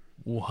familiar.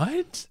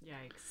 What?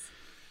 Yikes.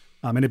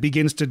 And it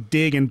begins to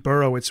dig and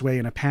burrow its way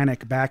in a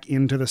panic back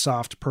into the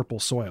soft purple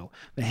soil.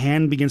 The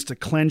hand begins to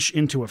clench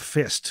into a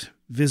fist,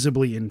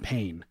 visibly in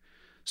pain,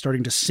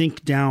 starting to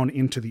sink down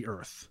into the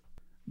earth.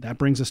 That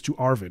brings us to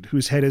Arvid,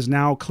 whose head is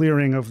now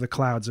clearing of the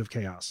clouds of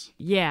chaos.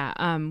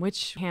 Yeah,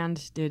 which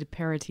hand did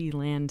Parity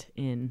land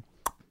in?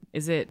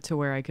 Is it to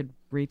where I could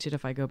reach it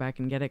if I go back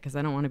and get it? Because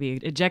I don't want to be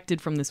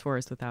ejected from this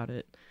forest without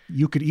it.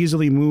 You could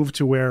easily move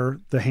to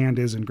where the hand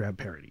is and grab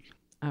Parity.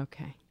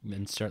 Okay. And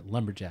then start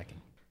lumberjacking.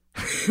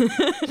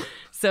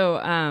 So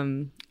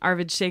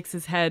Arvid shakes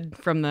his head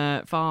from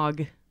the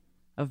fog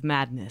of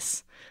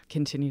madness,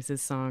 continues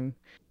his song.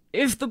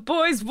 If the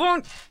boys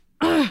will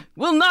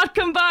not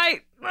come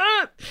by,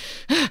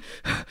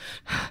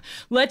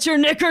 let your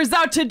knickers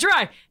out to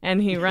dry.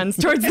 And he runs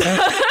towards the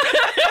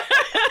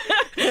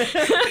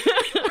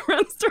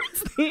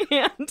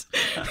hand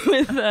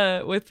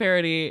with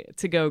Parity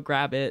to go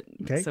grab it,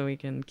 so we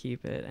can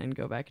keep it and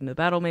go back into the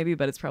battle maybe,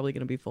 but it's probably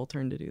going to be full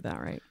turn to do that,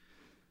 right?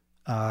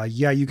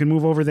 Yeah, you can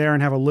move over there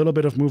and have a little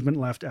bit of movement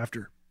left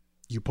after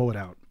you pull it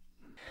out.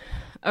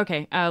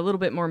 Okay, a little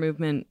bit more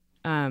movement.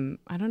 I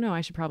don't know.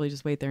 I should probably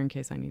just wait there in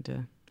case I need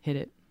to hit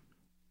it.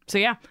 So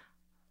yeah.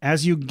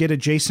 As you get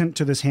adjacent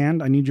to this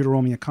hand, I need you to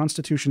roll me a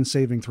Constitution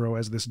saving throw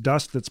as this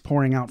dust that's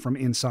pouring out from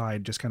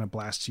inside just kind of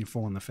blasts you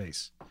full in the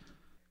face.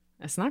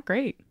 That's not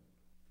great.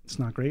 It's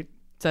not great?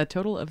 It's a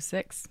total of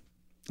 6.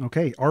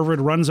 Okay,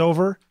 Arvid runs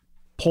over,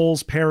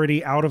 pulls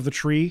Parity out of the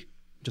tree,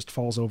 just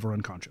falls over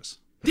unconscious.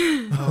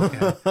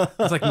 Okay.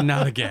 It's like,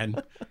 not again.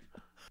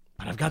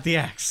 But I've got the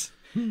axe.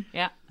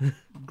 Yeah.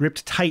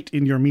 Gripped tight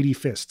in your meaty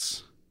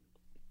fists.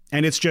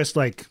 And it's just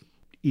like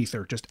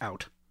ether, just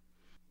out.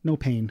 No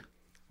pain.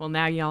 Well,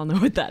 now y'all know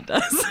what that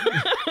does.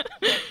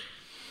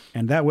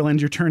 And that will end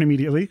your turn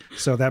immediately.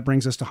 So that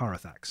brings us to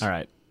Harathax. All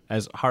right.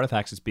 As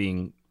Harathax is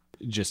being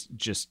just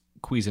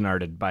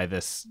Cuisinarted by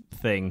this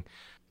thing,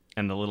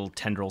 and the little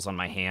tendrils on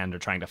my hand are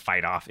trying to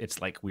fight off its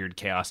like weird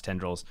chaos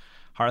tendrils,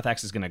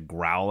 Harathax is going to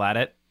growl at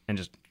it and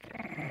just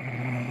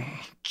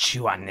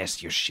chew on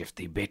this, you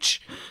shifty bitch.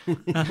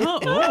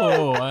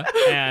 Oh.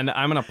 And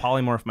I'm going to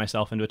polymorph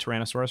myself into a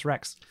Tyrannosaurus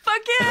Rex.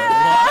 Fuck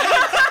yeah!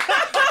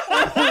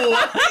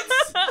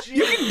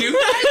 You can do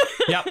that?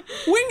 Yep.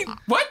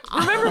 What?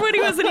 Remember when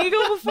he was an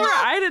eagle before?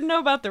 I didn't know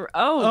about the.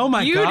 Oh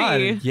my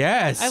beauty. God.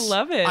 Yes. I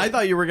love it. I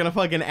thought you were gonna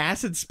fucking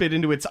acid spit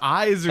into its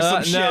eyes or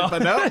some shit,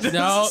 but no.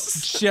 No,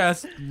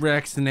 just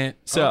Rexing it.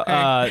 So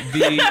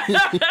Okay.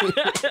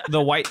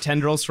 the white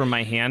tendrils from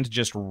my hand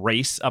just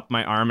race up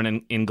my arm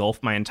and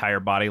engulf my entire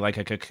body like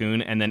a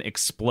cocoon, and then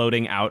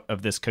exploding out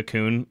of this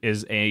cocoon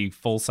is a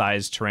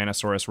full-size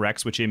Tyrannosaurus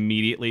Rex, which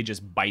immediately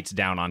just bites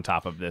down on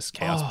top of this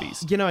chaos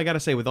beast. You know, I gotta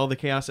say, with all the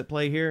chaos at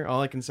play here,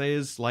 all I can say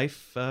is life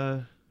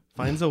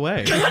finds a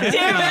way.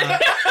 Yeah.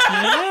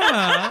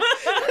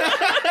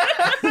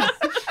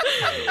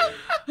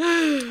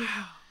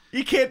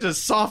 You can't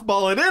just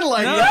softball it in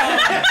like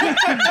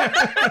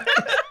that.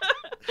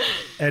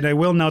 And I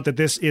will note that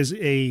this is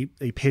a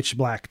pitch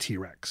black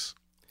T-Rex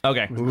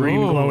Okay. with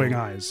green glowing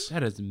eyes.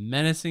 That is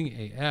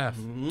menacing AF.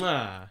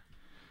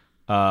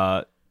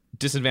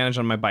 Disadvantage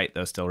on my bite,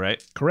 though, still,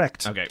 right?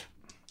 Correct. Okay.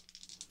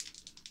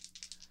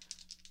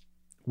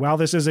 While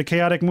this is a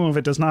chaotic move,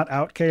 it does not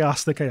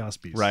out-chaos the Chaos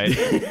Beast. Right.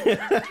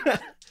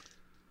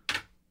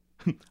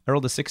 I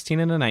rolled a 16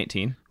 and a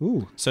 19.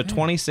 Ooh. So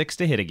 26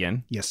 to hit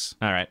again. Yes.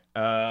 All right.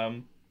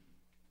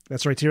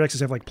 That's right.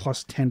 T-Rexes have like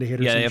plus 10 to hit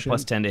or Yeah, some they have shit.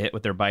 plus 10 to hit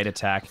with their bite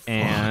attack.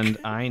 And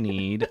I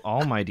need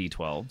all my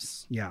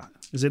d12s. Yeah.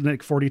 Is it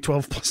like 40,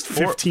 12 plus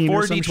 15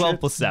 or some 4d12 shit?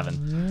 plus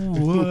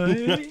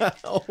 7. What?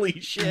 Holy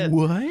shit.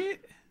 What?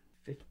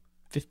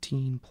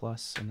 15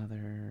 plus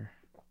another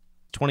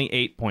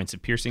 28 points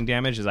of piercing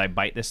damage as I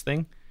bite this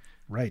thing.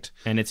 Right.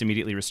 And it's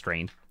immediately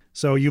restrained.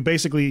 So you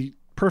basically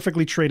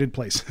perfectly traded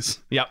places.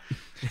 Yep.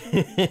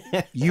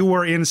 You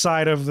were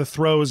inside of the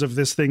throes of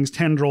this thing's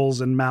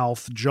tendrils and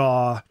mouth,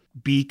 jaw,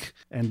 beak,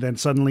 and then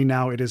suddenly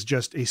now it is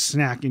just a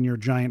snack in your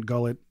giant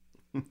gullet.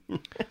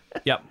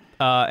 Yep.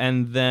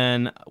 And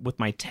then with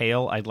my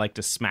tail, I'd like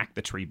to smack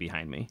the tree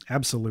behind me.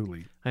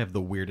 Absolutely. I have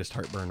the weirdest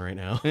heartburn right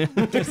now.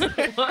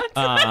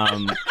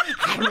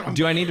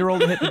 Do I need to roll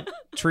to hit the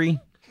tree?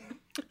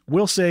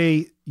 We'll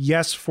say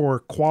yes for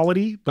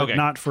quality, but Okay.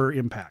 not for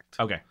impact.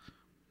 Okay.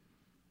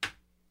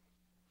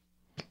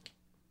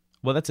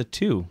 Well, that's a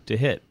 2 to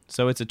hit.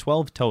 So it's a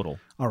 12 total.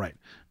 All right.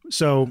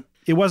 So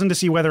it wasn't to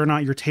see whether or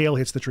not your tail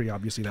hits the tree.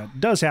 Obviously, that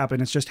does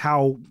happen. It's just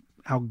how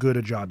good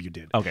a job you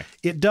did. Okay.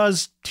 It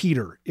does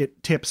teeter.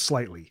 It tips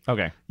slightly.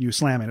 Okay. You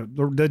slam it.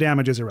 The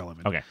damage is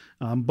irrelevant. Okay.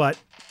 But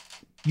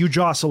you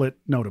jostle it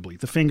notably.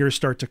 The fingers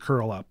start to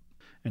curl up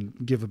and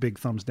give a big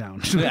thumbs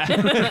down.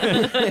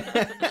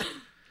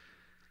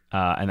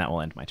 And that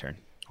will end my turn.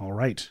 All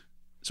right.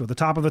 So at the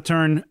top of the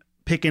turn,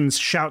 Pickens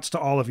shouts to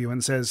all of you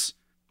and says,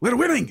 We're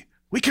winning!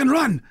 We can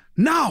run!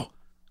 Now!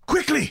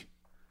 Quickly!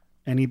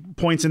 and he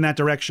points in that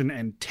direction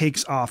and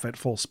takes off at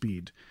full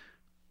speed.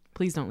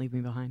 Please don't leave me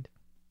behind.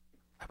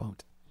 I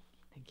won't.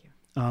 Thank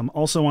you.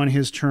 Also on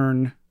his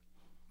turn,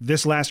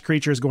 this last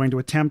creature is going to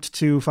attempt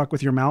to fuck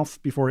with your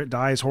mouth before it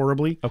dies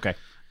horribly. Okay.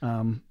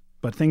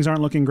 But things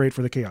aren't looking great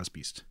for the Chaos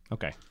Beast.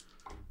 Okay.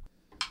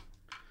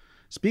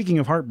 Speaking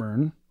of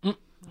heartburn,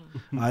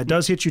 it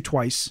does hit you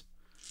twice.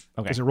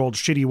 Okay. Because it rolled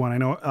shitty one. I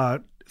know.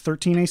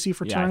 13 AC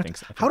for Yeah, turn. I think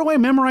so. How do I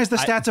memorize the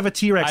stats of a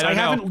T-Rex? I don't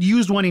know. haven't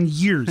used one in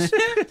years.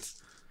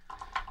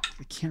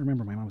 I can't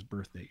remember my mom's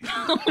birthday.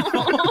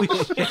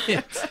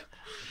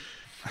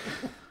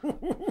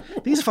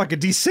 These fucking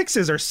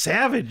D6s are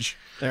savage.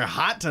 They're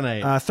hot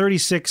tonight.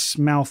 36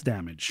 mouth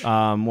damage.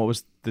 What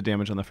was the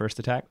damage on the first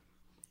attack?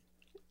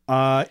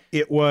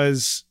 It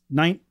was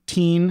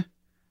 19,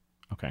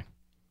 Okay.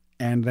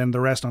 and then the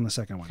rest on the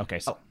second one. Okay.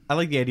 So I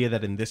like the idea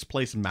that in this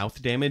place, mouth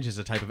damage is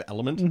a type of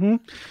element.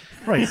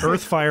 Mm-hmm. Right.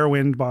 Earth, fire,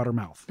 wind, water,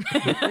 mouth.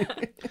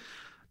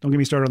 Don't get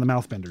me started on the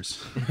mouth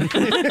benders.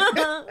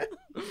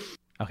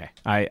 okay.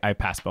 I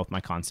passed both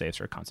my con saves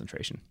for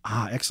concentration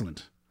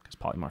Excellent. because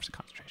polymorph's a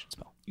concentration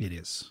spell. It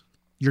is.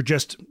 Your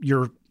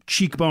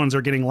cheekbones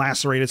are getting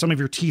lacerated. Some of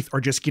your teeth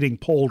are just getting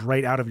pulled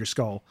right out of your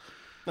skull.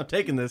 I'm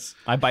taking this.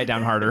 I bite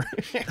down harder.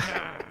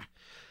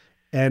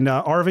 And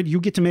Arvid, you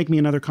get to make me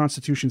another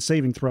Constitution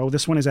saving throw.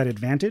 This one is at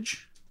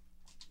advantage.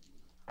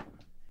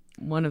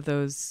 One of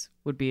those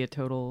would be a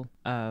total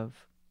of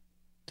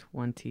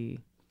 20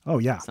 Oh,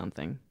 yeah.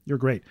 something. You're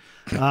great.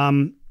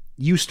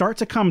 You start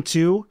to come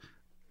to,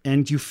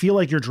 and you feel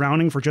like you're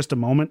drowning for just a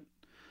moment.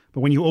 But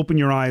when you open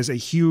your eyes, a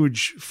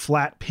huge,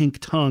 flat, pink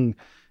tongue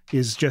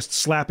is just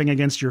slapping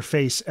against your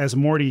face as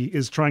Morty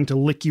is trying to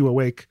lick you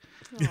awake,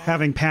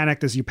 having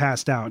panicked as you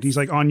passed out. He's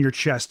like on your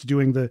chest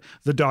doing the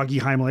doggy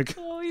Heimlich.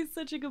 Oh, he's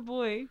such a good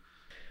boy.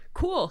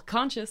 Cool.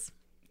 Conscious.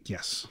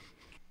 Yes.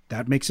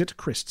 That makes it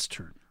Christ's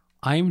turn.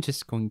 I'm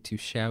just going to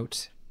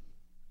shout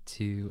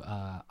to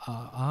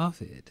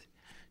Ovid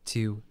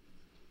to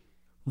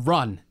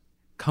run.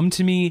 Come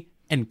to me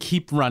and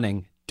keep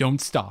running.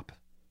 Don't stop.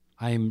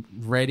 I'm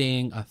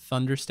readying a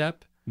thunder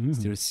step.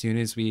 So as soon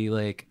as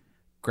we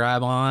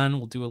grab on,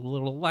 we'll do a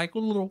little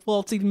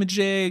waltzing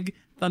majig,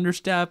 thunder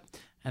step,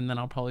 and then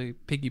I'll probably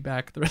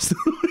piggyback the rest of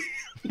the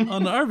way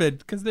on Arvid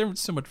because they're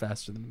so much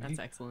faster than me. That's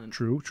excellent.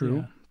 True.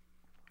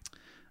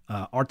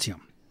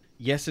 Artyom.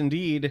 Yes,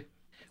 indeed.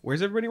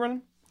 Where's everybody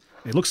running?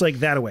 It looks like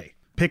that away.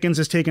 Pickens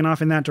is taken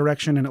off in that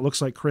direction, and it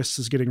looks like Chris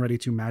is getting ready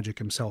to magic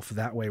himself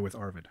that way with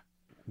Arvid.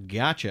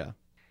 Gotcha.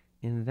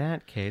 In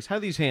that case, how are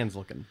these hands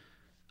looking?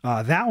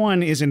 That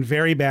one is in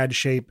very bad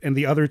shape, and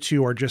the other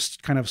two are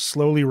just kind of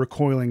slowly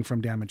recoiling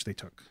from damage they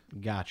took.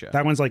 Gotcha.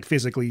 That one's like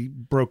physically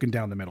broken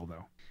down the middle,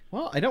 though.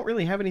 Well, I don't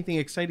really have anything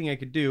exciting I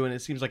could do, and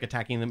it seems like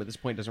attacking them at this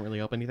point doesn't really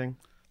help anything.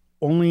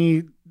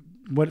 Only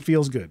what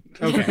feels good.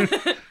 Okay.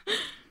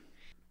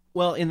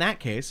 Well, in that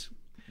case,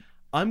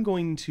 I'm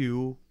going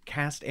to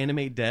cast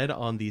Animate Dead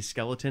on the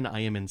skeleton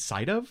I am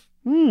inside of,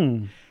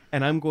 and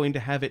I'm going to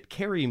have it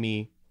carry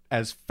me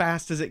as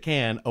fast as it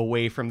can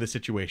away from the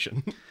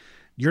situation.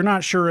 You're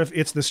not sure if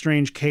it's the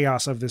strange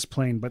chaos of this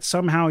plane, but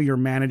somehow you're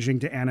managing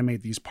to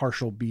animate these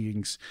partial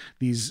beings,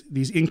 these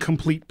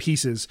incomplete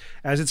pieces,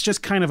 as it's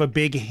just kind of a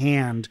big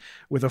hand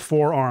with a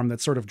forearm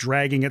that's sort of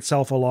dragging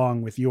itself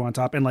along with you on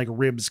top and like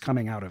ribs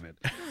coming out of it.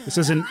 This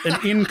is an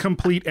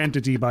incomplete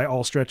entity by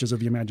all stretches of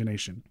the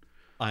imagination.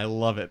 I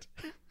love it.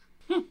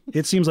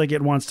 It seems like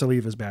it wants to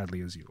leave as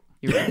badly as you.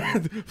 You're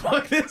right.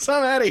 Fuck this,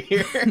 I'm out of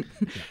here.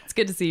 It's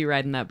good to see you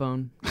riding that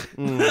bone.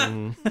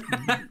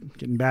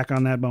 Getting back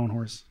on that bone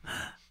horse.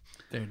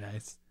 Very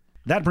nice.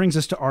 That brings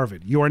us to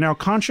Arvid. You are now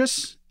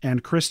conscious,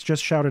 and Chris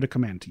just shouted a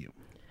command to you.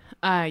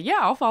 Yeah,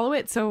 I'll follow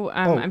it. So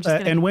I'm just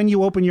gonna... And when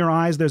you open your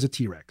eyes, there's a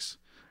T-Rex.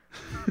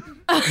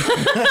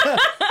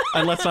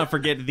 And let's not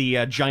forget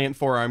the giant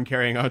forearm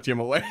carrying Artyom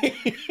away.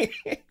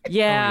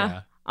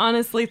 Yeah.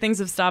 Honestly, things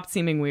have stopped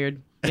seeming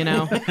weird. You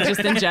know, just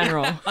in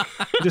general.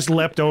 Just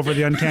leapt over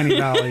the uncanny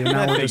valley, and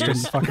now we're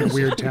just in fucking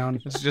Weird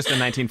Town. It's just a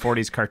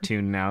 1940s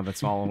cartoon now.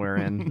 That's all we're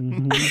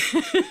in.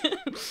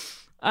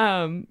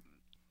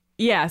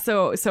 Yeah.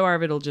 So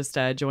Arvid will just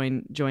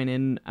join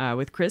in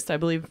with Chris. I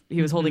believe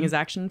he was holding his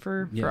action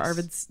for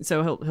Arvid's.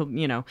 So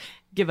he'll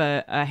give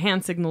a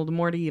hand signal to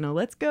Morty.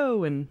 Let's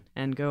go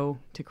and go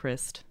to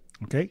Chris.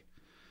 Okay.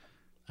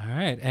 All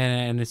right,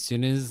 and as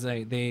soon as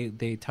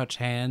they touch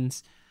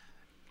hands.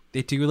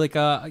 They do like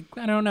a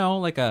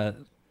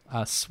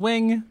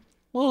swing.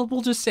 Well,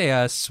 we'll just say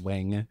a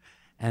swing,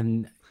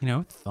 and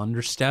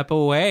thunder step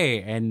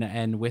away,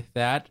 and with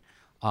that,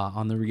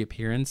 on the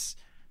reappearance,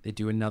 they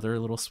do another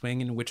little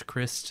swing in which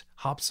Chris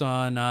hops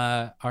on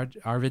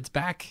Arvid's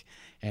back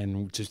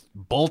and just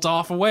bolt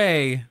off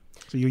away.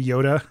 So you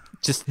Yoda,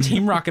 just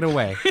team rocket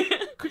away.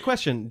 Quick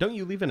question: don't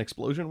you leave an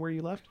explosion where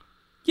you left?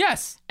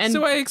 Yes, and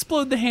so I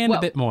explode the hand a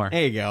bit more.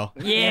 There you go.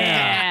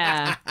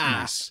 Yeah.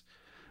 Nice.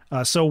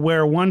 So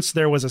where once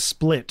there was a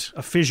split,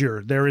 a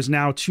fissure, there is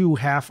now 2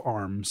 half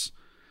arms.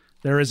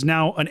 There is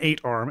now an 8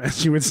 arm,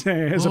 as you would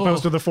say, as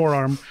opposed to the 4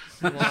 arm.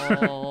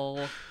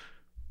 Or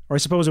I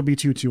suppose it would be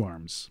 2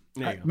 arms.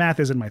 Math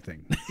isn't my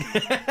thing.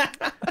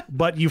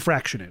 But you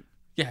fraction it.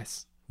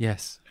 Yes.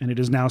 And it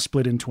is now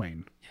split in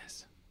twain.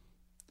 Yes.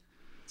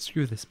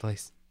 Screw this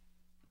place.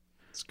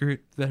 Screw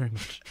it very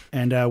much.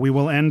 And we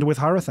will end with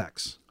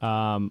Harathax.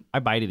 I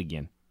bite it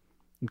again.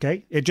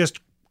 Okay. It just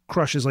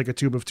crushes like a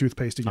tube of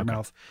toothpaste in your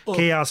mouth.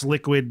 Chaos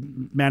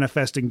liquid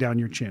manifesting down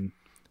your chin.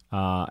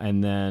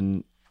 And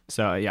then,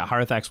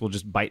 Harathax will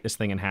just bite this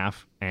thing in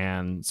half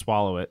and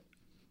swallow it.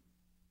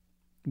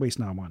 Waste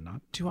not, want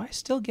not. Do I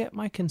still get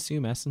my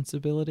consume essence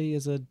ability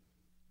as a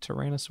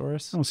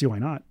Tyrannosaurus? I don't see why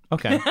not.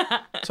 Okay.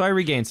 So I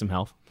regain some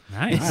health.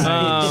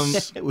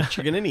 Nice. Which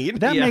you're going to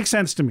need. That makes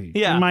sense to me.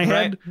 Yeah, in my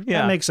head, right?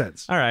 Yeah. That makes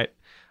sense. All right.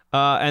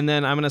 And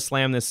then I'm going to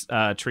slam this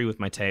tree with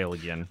my tail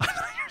again.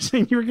 You're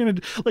saying you were going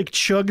to like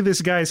chug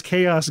this guy's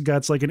chaos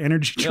guts like an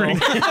energy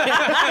drink. You're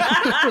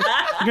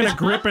going to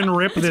grip and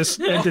rip this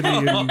entity.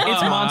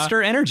 It's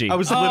monster energy. I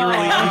was literally...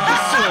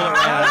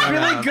 That's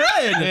really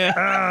good.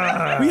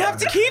 Yeah. We have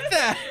to keep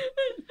that.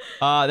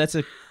 That's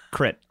a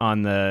crit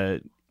on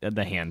the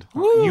hand.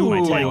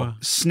 You like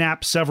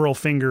snap several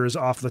fingers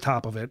off the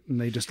top of it, and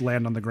they just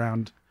land on the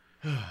ground.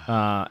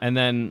 And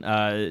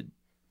then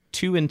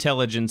 2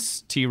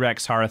 intelligence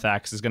T-Rex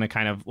Harathax is going to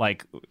kind of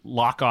like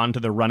lock on to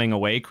the running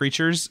away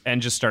creatures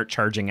and just start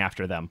charging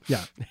after them.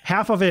 Yeah.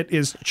 Half of it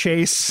is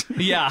chase.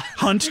 Yeah.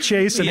 Hunt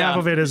chase, and half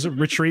of it is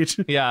retreat.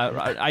 Yeah.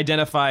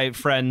 Identify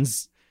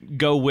friends,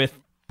 go with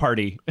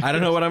party. I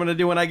don't know what I'm going to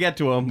do when I get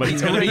to them, but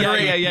it's going to be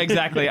great. Yeah,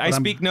 exactly. I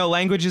speak no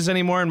languages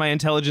anymore, and my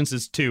intelligence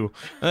is 2.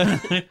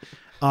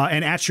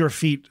 And at your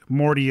feet,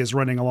 Morty is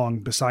running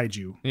along beside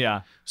you.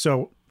 Yeah.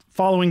 So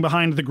following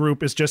behind the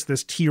group is just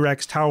this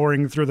T-Rex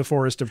towering through the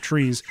forest of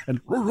trees. And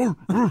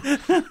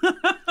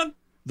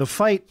the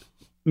fight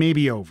may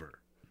be over,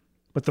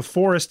 but the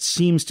forest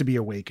seems to be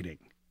awakening.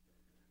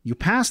 You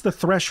pass the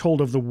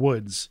threshold of the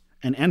woods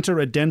and enter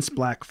a dense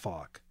black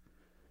fog.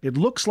 It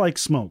looks like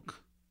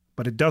smoke,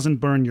 but it doesn't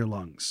burn your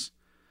lungs.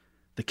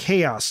 The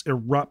chaos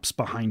erupts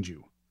behind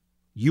you.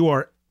 You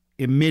are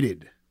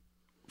emitted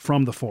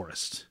from the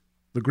forest,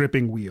 the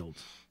gripping wield,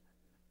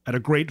 at a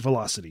great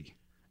velocity.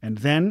 And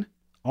then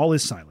all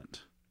is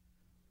silent.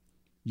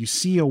 You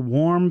see a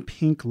warm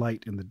pink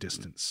light in the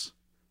distance.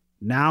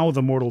 Now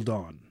the mortal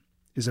dawn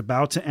is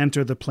about to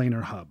enter the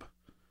planar hub,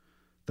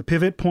 the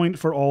pivot point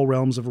for all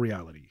realms of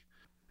reality.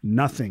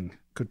 Nothing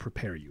could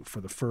prepare you for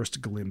the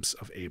first glimpse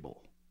of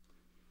Abel,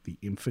 the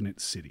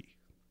infinite city.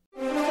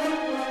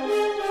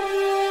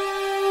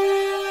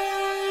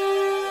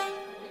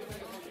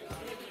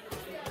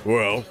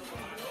 Well,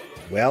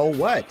 Well,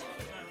 what?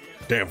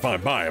 damn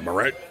fine pie, am I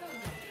right?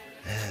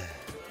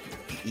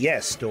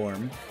 Yes,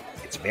 Storm.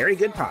 It's very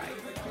good pie.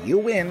 You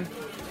win.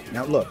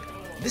 Now look,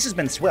 this has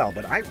been swell,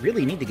 but I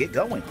really need to get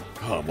going.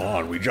 Come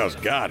on, we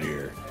just got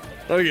here.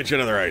 Let me get you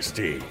another iced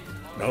tea.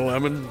 No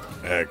lemon?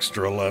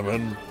 Extra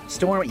lemon?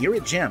 Storm, you're a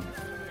gem,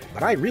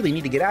 but I really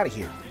need to get out of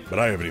here. But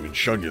I haven't even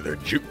shown you their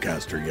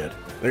Jukecaster yet.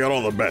 They got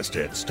all the best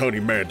hits. Tony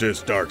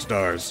Mantis, Dark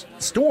Stars.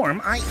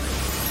 Storm,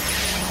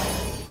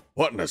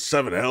 What in the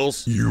seven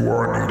hells? You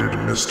are needed,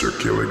 Mr.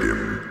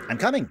 Killigan. I'm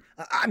coming.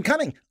 I'm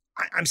coming.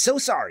 I'm so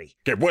sorry.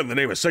 Okay, what in the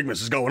name of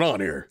Sigmas is going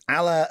on here?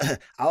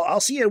 I'll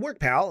see you at work,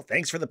 pal.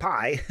 Thanks for the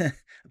pie.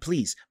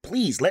 Please,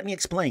 let me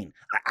explain.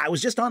 I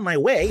was just on my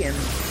way and...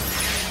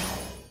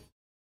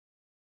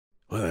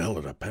 Why the hell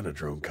did a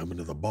Penadrone come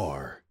into the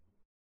bar?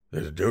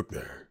 There's a Duke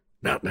there.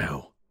 Not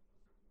now.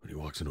 When he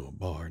walks into a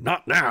bar.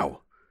 Not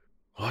now!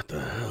 What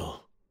the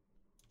hell?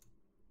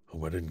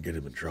 Hope I didn't get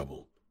him in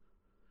trouble.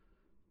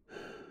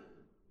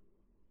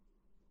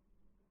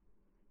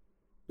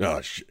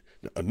 Oh,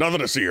 nothing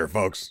to see here,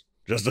 folks.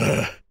 Just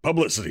a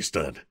publicity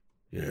stunt.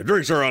 Yeah,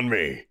 drinks are on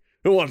me.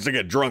 Who wants to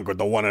get drunk with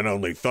the one and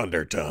only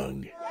Thunder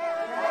Tongue?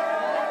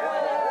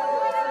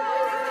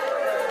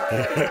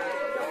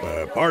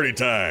 Party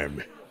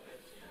time.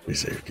 Be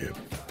safe, kid.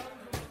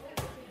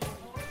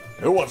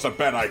 Who wants to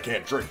bet I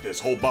can't drink this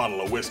whole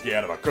bottle of whiskey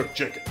out of a cooked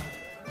chicken?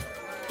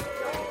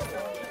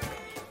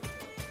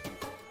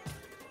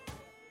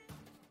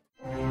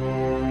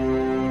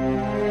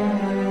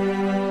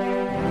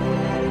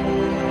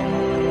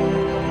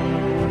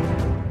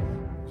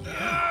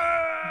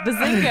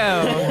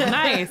 Bazingo!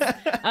 Nice.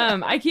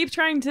 I keep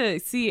trying to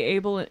see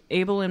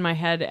Abel in my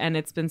head, and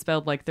it's been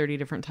spelled like 30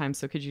 different times.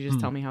 So could you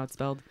just tell me how it's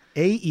spelled?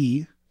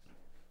 AE,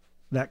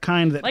 that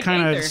kind Like of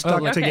Aether.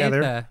 stuck Okay.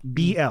 together.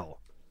 BL.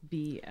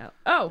 B-L.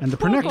 Oh, And the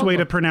cool, correct cool, way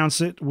cool. to pronounce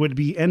it would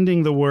be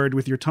ending the word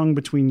with your tongue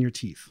between your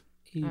teeth.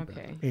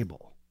 Okay.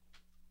 Abel.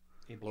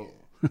 Abel.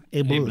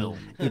 Abel.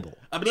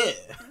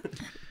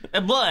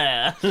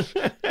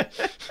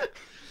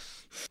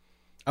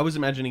 I was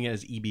imagining it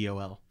as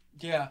EBOL.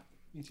 Yeah.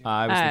 Me too.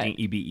 I was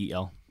thinking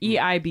EBEL.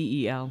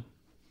 EIBEL.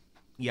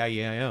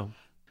 E-I-E-I-O.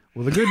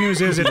 Well, the good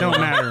news is it don't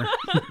matter.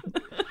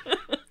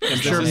 I'm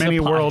sure many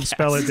worlds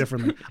spell it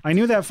differently. I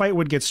knew that fight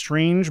would get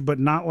strange, but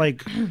not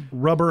like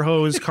rubber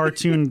hose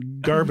cartoon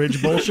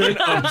garbage bullshit.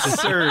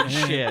 Absurd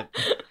shit.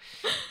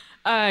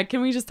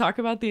 Can we just talk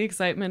about the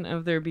excitement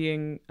of there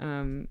being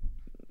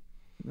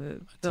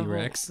the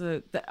T-Rex?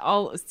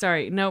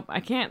 Sorry, nope. I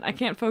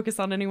can't focus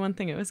on any one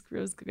thing. It was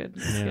good. It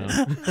was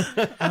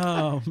good.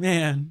 Oh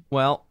man.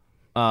 Well,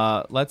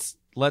 let's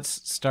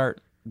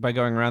start by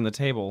going around the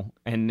table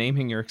and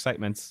naming your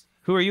excitements.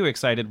 Who are you,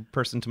 excited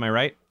person to my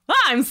right?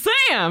 I'm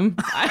Sam.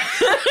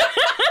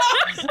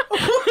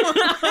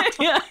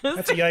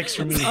 That's a yikes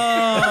for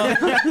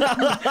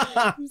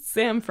me.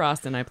 Sam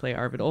Frost, and I play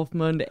Arvid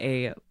Ulfmund,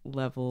 a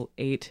level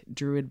 8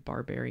 druid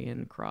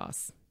barbarian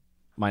cross.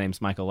 My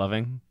name's Michael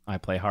Loving. I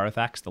play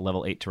Harathax, the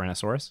level 8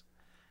 Tyrannosaurus.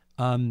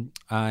 I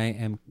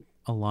am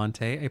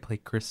Alante. I play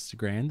Chris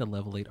Grand, the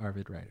level 8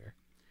 Arvid Rider.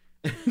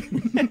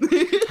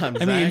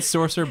 I mean,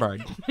 Sorcerer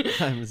Bard.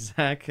 I'm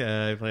Zach.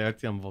 I play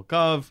Artyom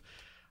Volkov.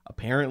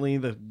 Apparently,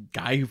 the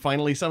guy who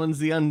finally summons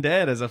the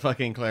undead as a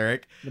fucking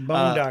cleric. The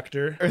Bone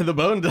Doctor. Or the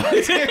Bone Doctor.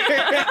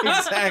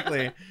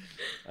 Exactly.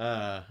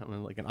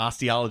 I'm like an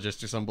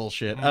osteologist or some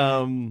bullshit.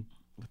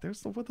 What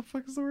the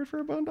fuck is the word for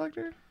a bone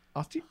doctor?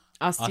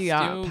 Osteopath.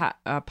 Yeah.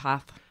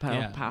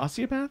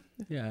 Osteopath?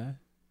 Yeah.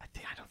 I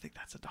don't think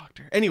that's a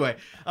doctor. Anyway,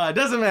 it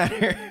doesn't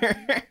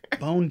matter.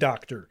 Bone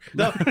Doctor.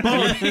 The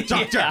Bone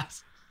Doctor.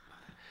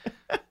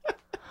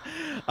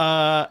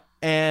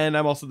 And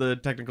I'm also the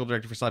technical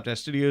director for Slapdash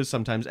Studios,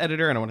 sometimes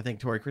editor, and I want to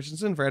thank Tori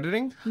Christensen for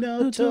editing.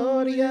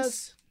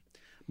 Notorious.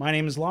 My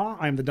name is Law.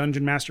 I'm the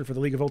Dungeon Master for the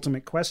League of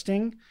Ultimate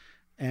Questing.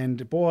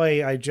 And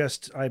boy, I'm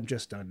just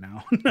done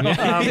now.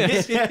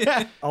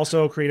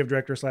 Also, creative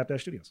director of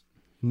Slapdash Studios.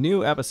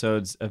 New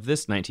episodes of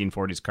this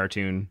 1940s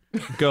cartoon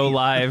go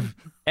live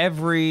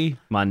every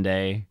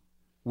Monday.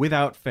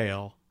 Without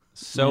fail.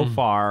 So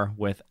far,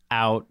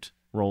 without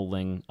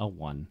rolling a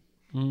 1.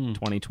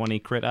 2020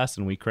 crit us,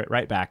 and we crit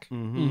right back,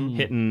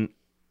 hitting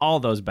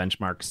all those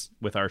benchmarks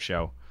with our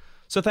show.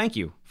 So thank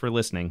you for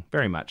listening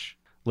very much.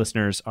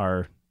 Listeners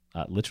are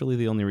literally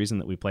the only reason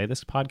that we play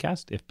this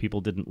podcast. If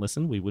people didn't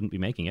listen, we wouldn't be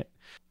making it.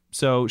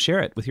 So share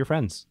it with your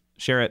friends.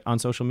 Share it on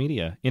social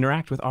media.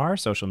 Interact with our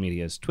social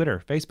medias,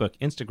 Twitter, Facebook,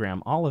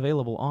 Instagram, all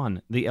available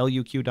on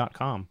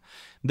theluq.com.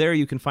 There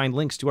you can find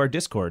links to our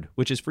Discord,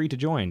 which is free to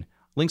join,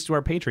 links to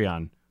our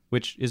Patreon,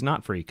 which is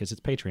not free because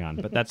it's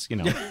Patreon, but that's,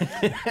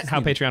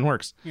 how Patreon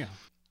works. Yeah.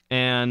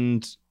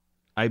 And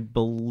I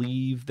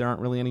believe there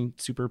aren't really any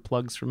super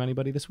plugs from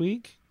anybody this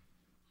week.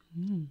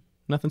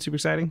 Nothing super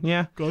exciting.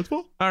 Yeah. God's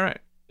Fall? All right.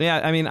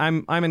 Yeah, I mean,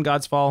 I'm in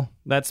God's Fall.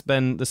 That's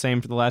been the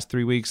same for the last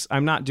 3 weeks.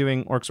 I'm not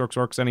doing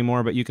Orcs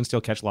anymore, but you can still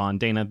catch Law and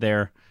Dana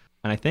there.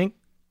 And I think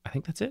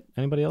that's it.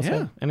 Anybody else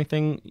have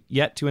anything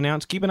yet to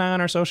announce? Keep an eye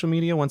on our social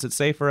media. Once it's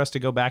safe for us to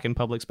go back in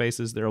public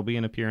spaces, there will be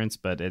an appearance,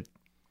 but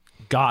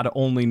God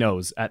only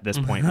knows at this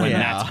point when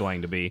that's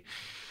going to be.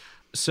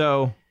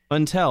 So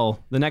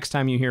until the next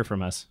time you hear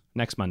from us,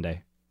 next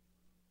Monday,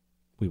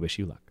 we wish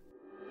you luck.